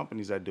some great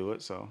companies that do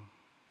it. So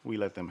we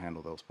let them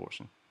handle those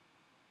portions.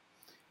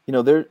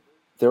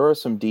 There are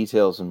some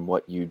details in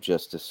what you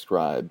just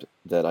described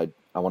that I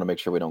want to make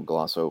sure we don't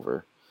gloss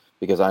over,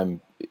 because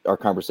our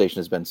conversation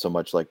has been so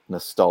much like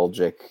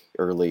nostalgic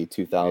early Yeah,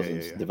 yeah,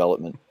 2000s yeah.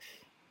 development.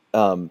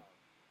 Um,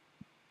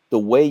 the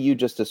way you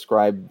just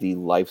described the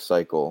life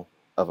cycle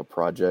of a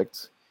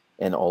project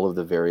and all of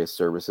the various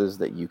services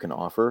that you can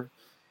offer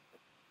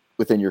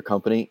within your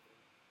company,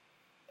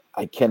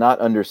 I cannot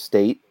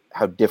understate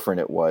how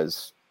different it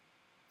was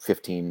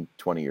 15,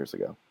 20 years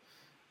ago.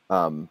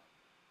 Um,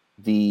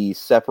 the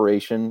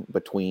separation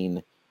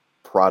between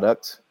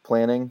product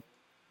planning,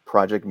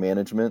 project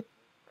management,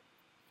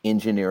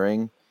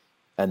 engineering,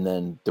 and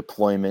then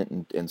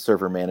deployment and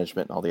server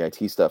management and all the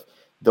IT stuff,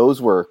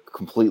 those were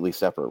completely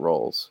separate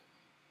roles.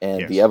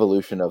 And the Yes.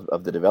 evolution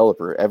of the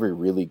developer, every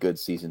really good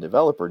seasoned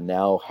developer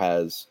now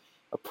has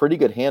a pretty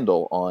good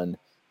handle on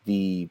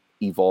the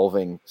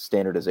evolving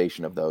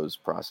standardization of those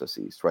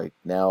processes. Right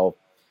now,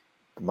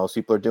 most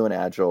people are doing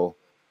agile.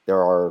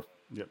 There are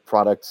Yep.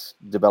 product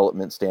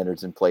development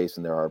standards in place,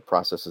 and there are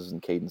processes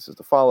and cadences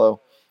to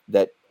follow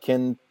that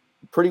can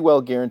pretty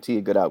well guarantee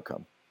a good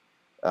outcome.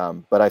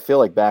 But I feel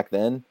like back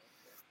then,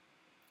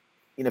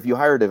 if you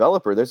hire a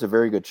developer, there's a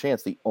very good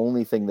chance the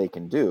only thing they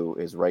can do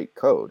is write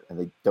code, and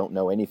they don't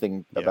know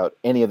anything Yeah. about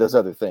any of those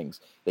other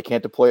things. They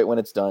can't deploy it when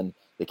it's done.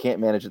 They can't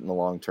manage it in the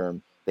long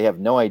term. They have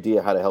no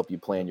idea how to help you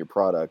plan Yep. your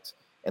product,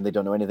 and they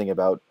don't know anything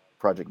about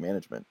project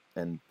management.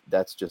 And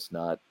that's just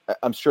not.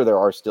 I'm sure there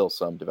are still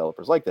some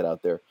developers like that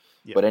out there,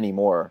 Yep. but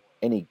anymore,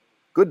 any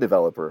good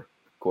developer,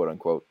 quote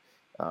unquote,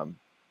 um,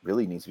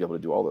 really needs to be able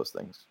to do all those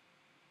things.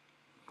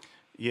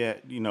 Yeah.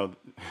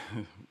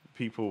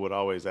 People would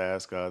always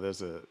ask.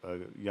 There's a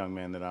young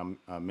man that I'm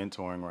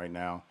mentoring right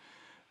now,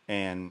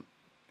 and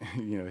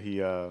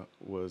he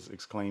was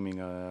exclaiming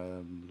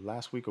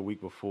last week or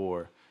week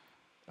before,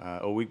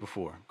 a week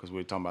before, because we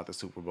were talking about the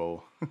Super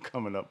Bowl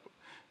coming up,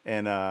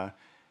 and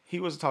he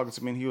was talking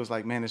to me, and he was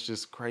like, "Man, it's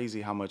just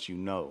crazy how much you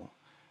know."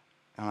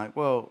 And I'm like,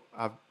 "Well,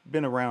 I've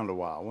been around a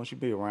while. Once you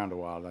be around a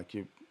while, like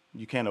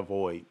you can't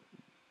avoid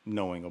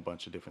knowing a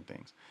bunch of different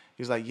things."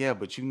 He's like, "Yeah,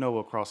 but you know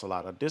across a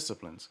lot of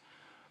disciplines."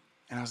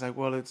 And I was like,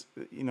 "Well, it's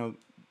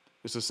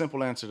a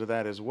simple answer to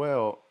that as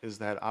well, is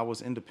that I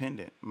was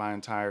independent my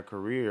entire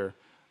career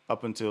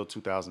up until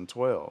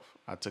 2012.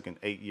 I took an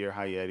 8 year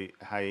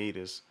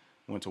hiatus,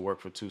 went to work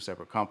for two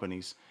separate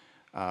companies.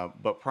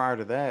 But prior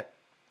to that,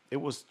 it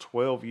was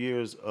 12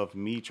 years of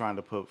me trying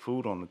to put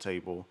food on the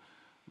table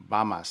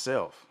by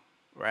myself,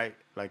 right?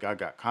 Like I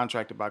got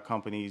contracted by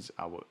companies,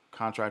 I would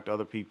contract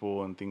other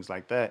people and things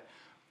like that.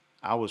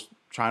 I was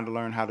trying to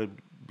learn how to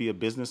be a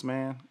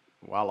businessman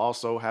while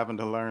also having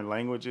to learn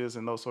languages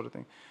and those sort of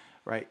things,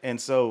 right? And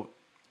so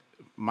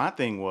my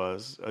thing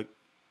was,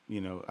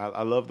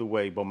 I love the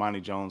way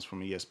Bomani Jones from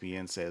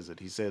ESPN says it.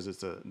 He says it's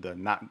the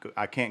not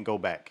I can't go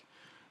back,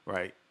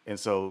 right? And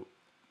so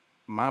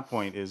my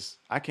point is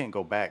I can't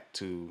go back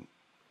to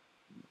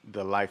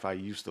the life I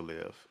used to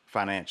live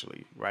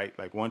financially, right?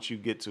 Like once you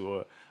get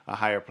to a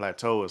higher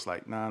plateau, it's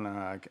like no,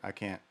 no, I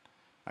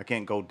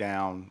can't go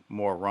down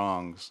more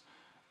rungs.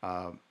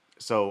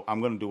 So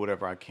I'm going to do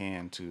whatever I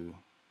can to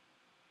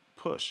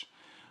push.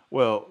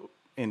 Well,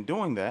 in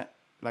doing that,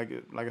 like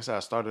I said, I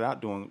started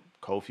out doing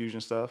cold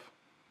fusion stuff.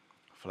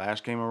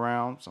 Flash came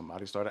around.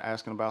 Somebody started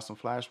asking about some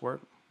Flash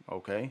work.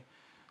 Okay.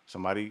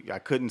 I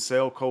couldn't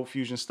sell Cold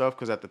Fusion stuff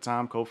because at the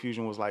time Cold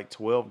Fusion was like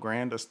 12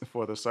 grand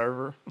for the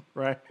server,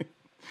 right?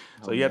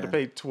 So Oh you had to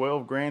man. pay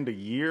 12 grand a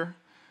year,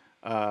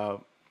 uh,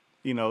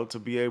 to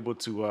be able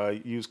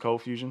to use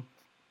Cold Fusion.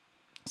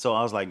 So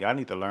I was like, I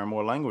need to learn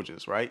more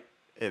languages, right?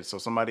 And so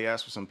somebody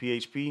asked for some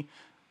PHP.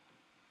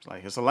 It's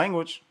like, it's a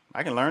language.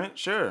 I can learn it,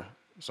 sure.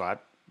 So I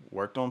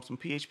worked on some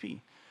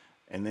PHP.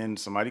 And then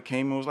somebody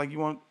came and was like, you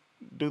want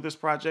to do this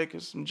project?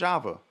 It's some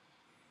Java.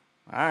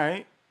 All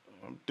right,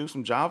 do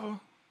some Java.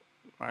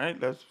 All right,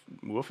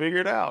 we'll figure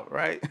it out,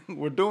 right?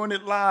 We're doing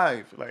it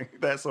live,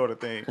 like that sort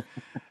of thing.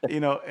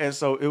 And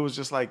so it was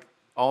just like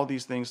all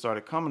these things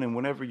started coming. And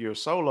whenever you're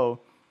solo,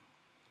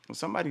 when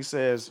somebody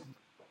says,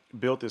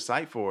 build this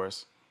site for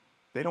us,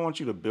 they don't want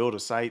you to build a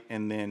site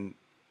and then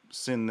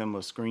send them a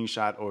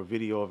screenshot or a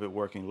video of it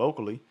working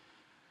locally.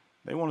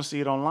 They want to see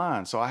it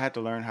online. So I had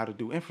to learn how to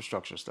do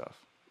infrastructure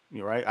stuff.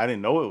 You're right. I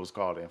didn't know it was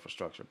called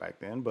infrastructure back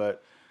then,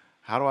 but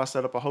how do I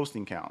set up a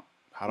hosting count?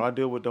 How do I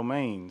deal with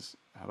domains?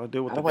 How do I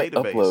deal with How the do I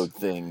database? upload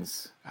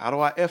things? How do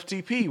I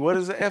FTP? What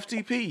is a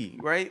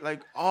FTP? Right?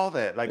 Like all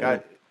that. Like Yeah.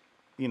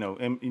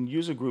 and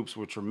user groups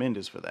were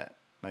tremendous for that.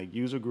 Like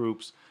user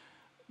groups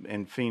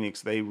in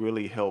Phoenix, they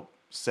really helped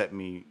set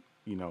me,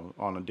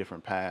 on a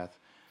different path.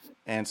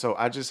 And so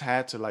I just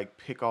had to like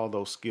pick all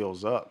those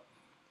skills up.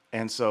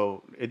 And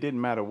so it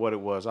didn't matter what it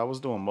was. I was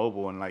doing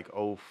mobile in like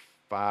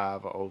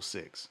 '05 or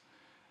 '06,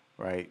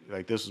 right?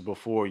 Like this was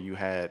before you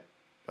had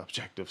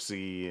Objective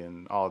C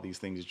and all these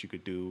things that you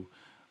could do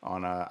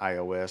on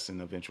iOS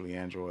and eventually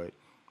Android.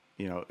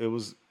 It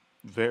was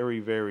very,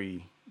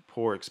 very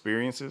poor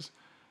experiences,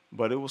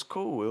 but it was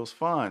cool. It was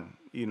fun,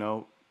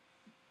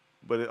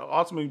 but it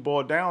ultimately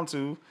boiled down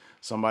to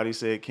somebody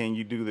said, "Can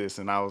you do this?"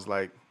 And I was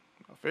like,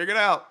 "I figured it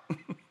out."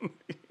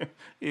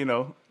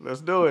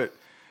 Let's do it.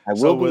 I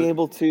will So be with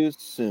able to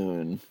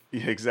soon.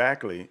 Yeah,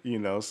 exactly,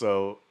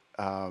 so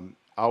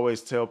I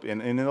always tell,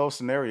 and in those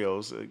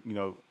scenarios,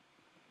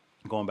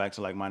 going back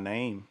to like my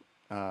name,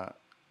 uh,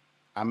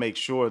 I make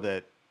sure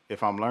that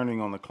if I'm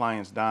learning on the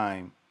client's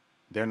dime,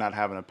 they're not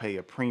having to pay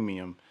a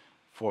premium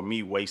for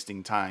me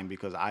wasting time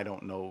because I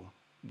don't know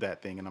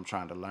that thing and I'm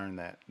trying to learn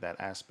that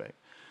aspect.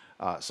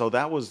 So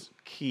that was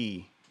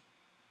key,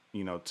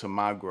 to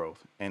my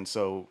growth. And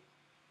so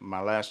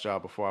my last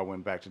job before I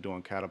went back to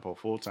doing Catapult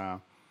full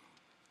time,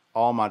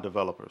 all my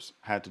developers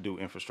had to do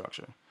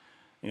infrastructure.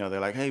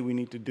 They're like, hey, we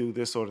need to do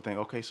this sort of thing.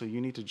 Okay, so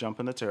you need to jump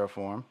into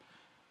Terraform.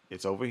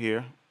 It's over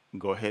here.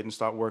 Go ahead and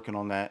start working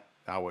on that.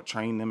 I would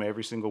train them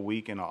every single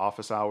week in an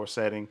office hour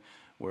setting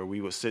where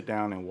we would sit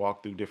down and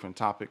walk through different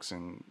topics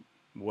and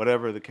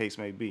whatever the case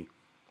may be.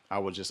 I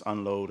would just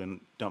unload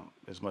and dump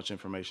as much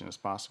information as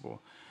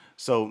possible.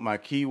 So my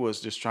key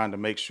was just trying to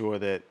make sure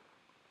that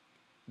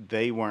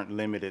they weren't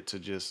limited to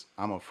just,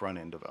 I'm a front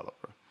end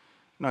developer.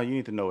 No, you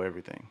need to know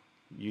everything.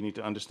 You need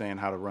to understand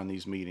how to run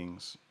these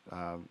meetings.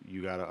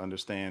 You got to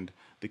understand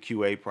the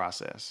QA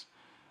process,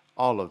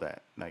 all of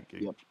that, like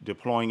Yep.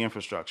 deploying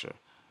infrastructure.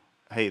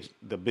 Hey,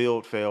 the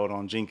build failed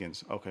on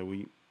Jenkins. Okay,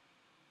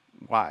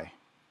 why?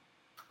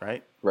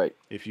 Right? Right.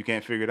 If you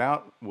can't figure it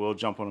out, we'll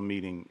jump on a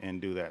meeting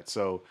and do that.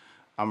 So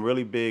I'm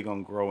really big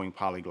on growing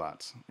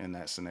polyglots in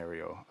that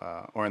scenario,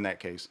 or in that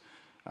case,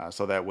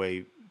 so that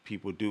way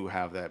people do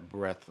have that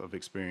breadth of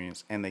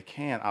experience and they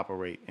can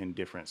operate in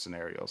different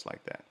scenarios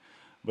like that.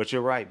 But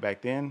you're right,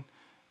 back then,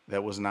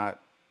 that was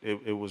not,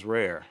 it was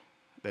rare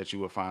that you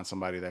would find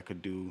somebody that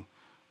could do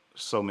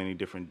so many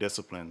different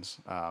disciplines.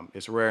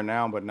 It's rare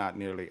now, but not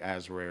nearly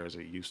as rare as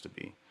it used to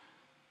be.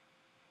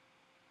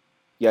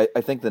 Yeah,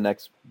 I think the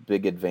next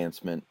big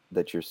advancement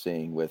that you're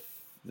seeing with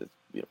the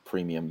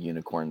premium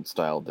unicorn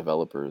style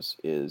developers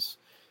is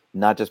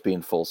not just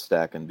being full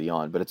stack and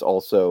beyond, but it's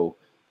also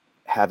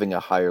having a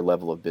higher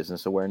level of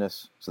business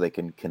awareness so they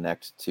can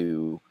connect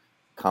to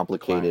The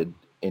client. complicated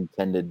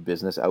intended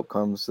business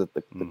outcomes that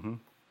the Mm-hmm.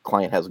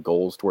 client has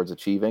goals towards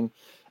achieving,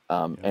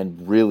 Yep.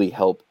 and really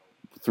help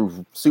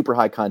through super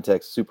high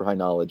context, super high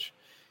knowledge,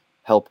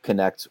 help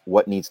connect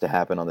what needs to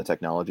happen on the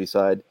technology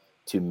side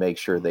to make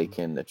sure they Mm-hmm.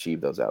 can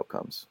achieve those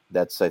outcomes.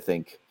 That's, I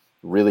think,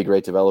 really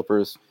great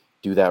developers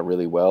do that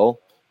really well,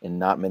 and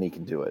not many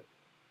can do it.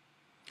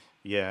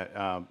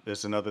 Yeah,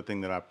 that's another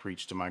thing that I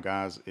preach to my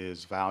guys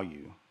is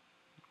value,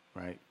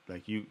 right?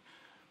 Like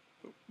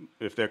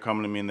if they're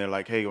coming to me and they're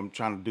like, "Hey, I'm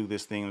trying to do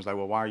this thing," it's like,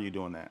 "Well, why are you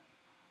doing that?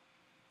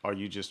 Are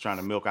you just trying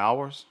to milk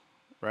hours?"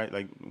 Right?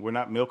 Like we're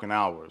not milking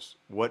hours.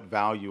 What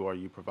value are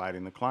you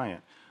providing the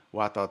client?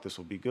 Well, I thought this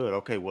would be good.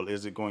 Okay, well,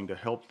 is it going to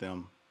help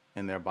them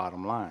in their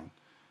bottom line?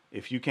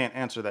 If you can't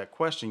answer that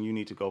question, you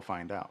need to go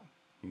find out.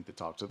 You need to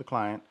talk to the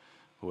client,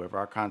 whoever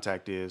our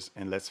contact is,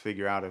 and let's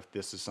figure out if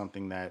this is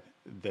something that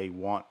they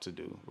want to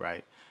do,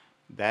 right?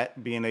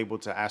 That being able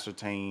to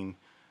ascertain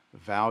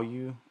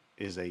value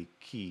is a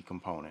key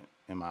component,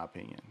 in my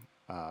opinion.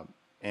 Uh,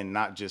 and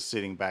not just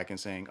sitting back and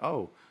saying,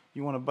 oh,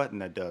 you want a button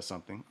that does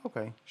something?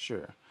 Okay,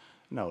 sure.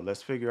 No,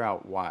 let's figure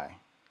out why.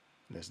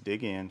 Let's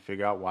dig in,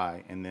 figure out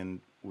why, and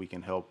then we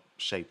can help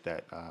shape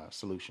that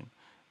solution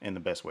in the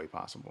best way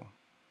possible.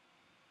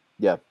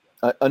 Yeah.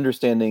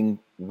 Understanding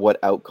what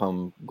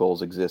outcome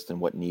goals exist and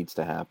what needs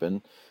to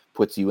happen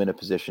puts you in a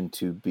position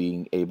to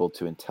being able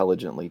to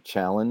intelligently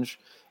challenge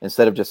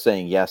instead of just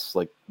saying yes,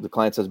 like the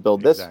client says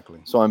build this,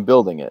 Exactly. so I'm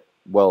building it.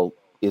 Well,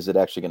 is it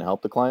actually going to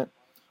help the client?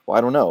 Well,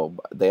 I don't know.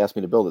 They asked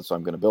me to build it, so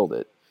I'm going to build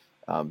it.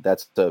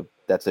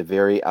 That's a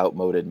very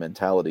outmoded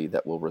mentality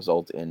that will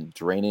result in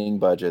draining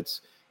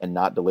budgets and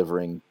not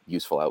delivering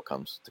useful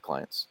outcomes to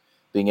clients.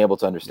 Being able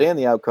to Yep. understand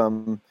the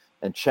outcome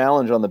and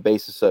challenge on the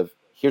basis of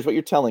here's what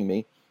you're telling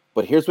me,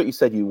 but here's what you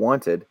said you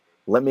wanted.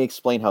 Let me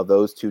explain how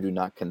those two do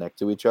not connect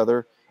to each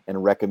other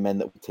and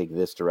recommend that we take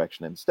this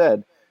direction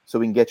instead so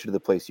we can get you to the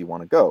place you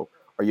want to go.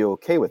 are you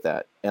okay with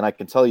that? And I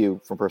can tell you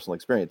from personal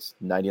experience,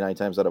 99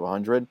 times out of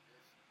 100,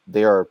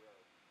 they are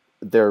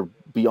they're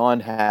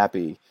beyond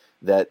happy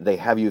that they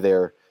have you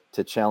there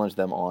to challenge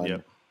them Yep.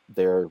 on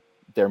their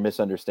their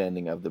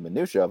misunderstanding of the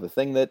minutia of the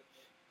thing that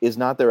is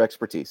not their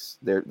expertise.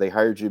 They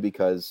hired you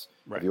because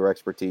of Right. your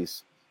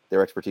expertise.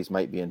 Their expertise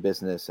might be in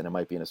business, and it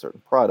might be in a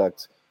certain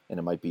product, and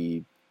it might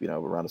be,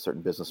 around a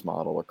certain business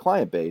model or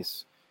client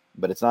base,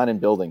 but it's not in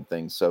building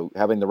things. So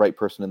having the right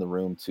person in the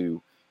room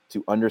to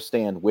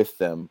understand with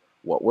them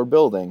what we're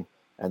building,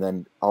 and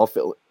then I'll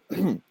fill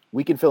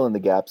we can fill in the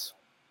gaps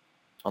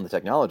on the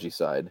technology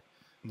side,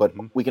 but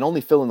Hmm. we can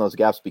only fill in those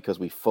gaps because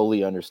we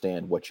fully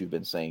understand what you've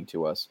been saying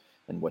to us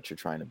and what you're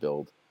trying to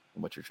build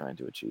and what you're trying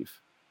to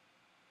achieve.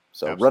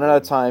 So running out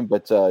of Absolutely. time,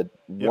 but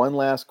Yep. one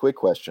last quick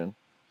question.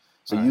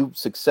 So All right. you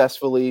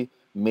successfully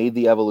made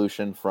the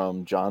evolution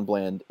from John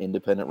Bland,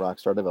 independent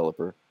rockstar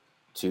developer,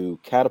 to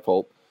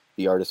Catapult,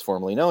 the artist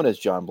formerly known as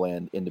John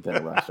Bland,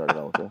 independent rockstar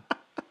developer.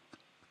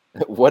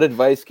 What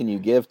advice can you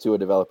give to a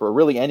developer, or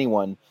really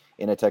anyone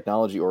in a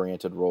technology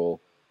oriented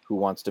role who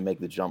wants to make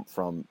the jump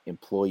from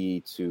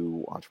employee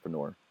to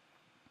entrepreneur?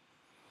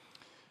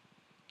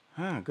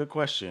 Good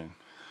question.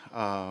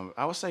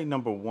 I would say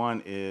number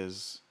one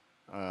is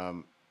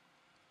um,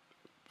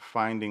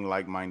 finding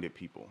like-minded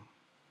people.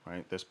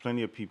 Right. There's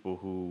plenty of people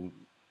who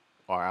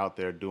are out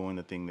there doing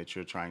the thing that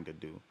you're trying to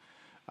do.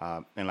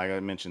 And like I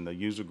mentioned, the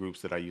user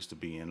groups that I used to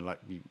be in, like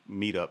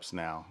meetups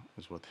now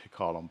is what they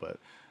call them, but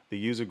the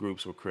user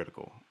groups were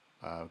critical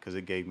because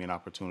it gave me an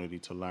opportunity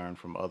to learn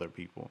from other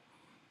people.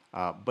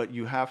 But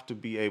you have to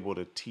be able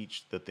to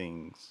teach the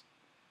things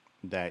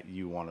that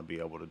you want to be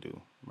able to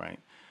do, right?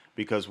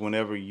 Because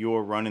whenever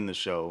you're running the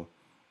show,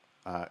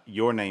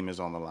 your name is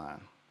on the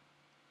line,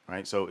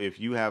 right? So if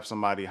you have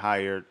somebody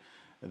hired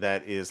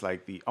that is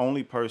like the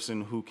only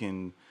person who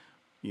can,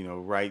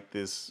 write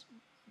this,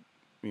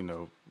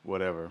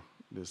 whatever,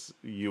 this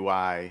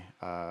UI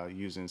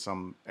using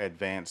some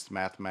advanced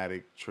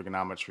mathematic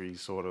trigonometry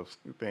sort of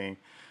thing,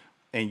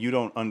 and you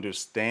don't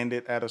understand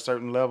it at a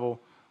certain level,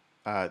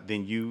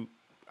 then you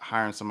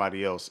hiring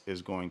somebody else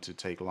is going to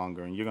take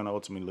longer, and you're going to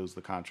ultimately lose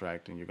the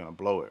contract, and you're going to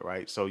blow it,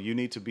 right? So you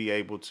need to be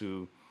able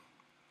to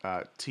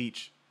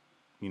teach,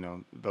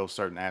 those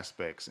certain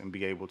aspects and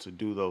be able to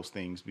do those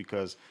things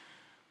because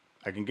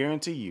I can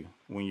guarantee you,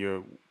 when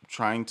you're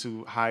trying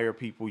to hire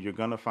people, you're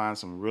going to find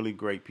some really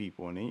great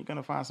people, and then you're going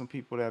to find some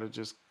people that are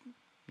just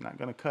not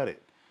going to cut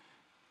it.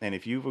 And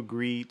if you've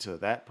agreed to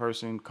that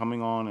person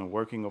coming on and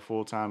working a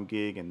full-time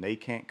gig and they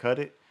can't cut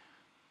it,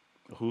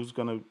 who's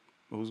going to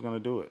who's going to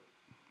do it?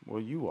 Well,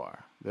 you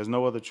are. There's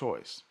no other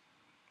choice.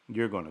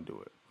 You're going to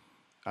do it.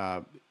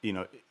 Uh, you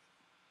know,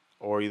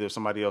 or either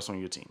somebody else on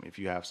your team if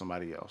you have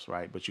somebody else,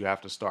 right? But you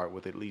have to start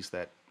with at least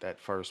that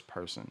first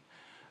person.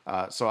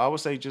 So I would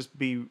say just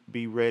be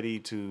ready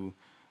to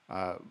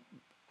uh,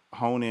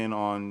 hone in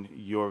on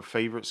your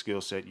favorite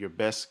skill set, your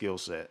best skill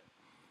set,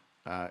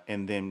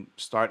 and then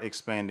start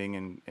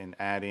expanding and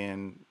add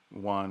in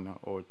one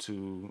or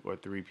two or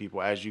three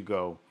people as you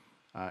go,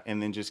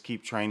 and then just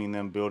keep training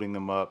them, building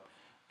them up,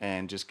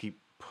 and just keep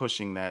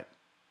pushing that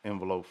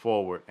envelope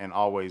forward and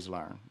always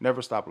learn.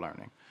 Never stop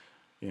learning.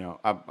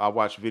 I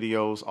watch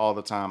videos all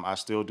the time. I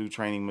still do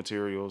training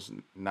materials,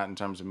 not in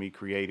terms of me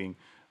creating,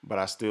 but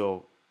I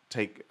still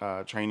take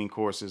training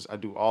courses. I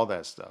do all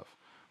that stuff.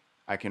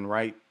 I can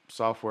write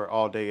software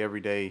all day,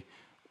 every day.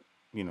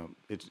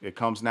 It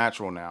comes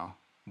natural now,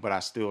 but I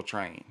still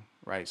train,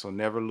 right? So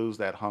never lose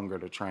that hunger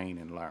to train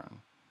and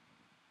learn.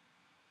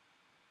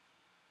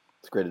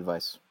 It's great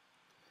advice.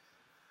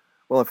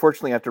 Well,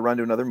 unfortunately, I have to run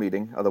to another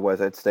meeting. Otherwise,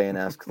 I'd stay and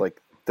ask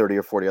like 30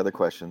 or 40 other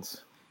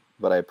questions.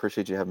 But I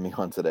appreciate you having me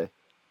on today.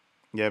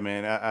 Yeah,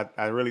 man,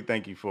 I really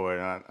thank you for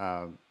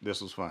it.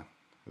 This was fun.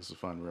 This was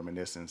fun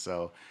reminiscing.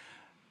 So,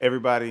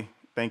 everybody,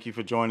 thank you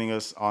for joining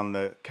us on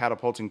the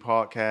Catapulting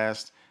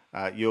Podcast.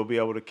 You'll be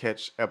able to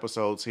catch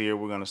episodes here.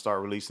 We're going to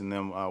start releasing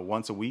them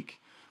once a week.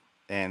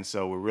 And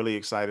so we're really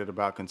excited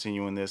about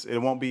continuing this. It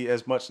won't be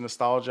as much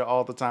nostalgia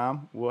all the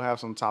time. We'll have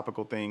some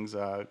topical things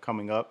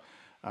coming up.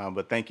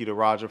 But thank you to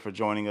Roger for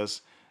joining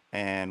us.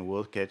 And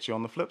we'll catch you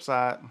on the flip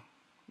side.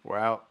 We're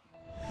out.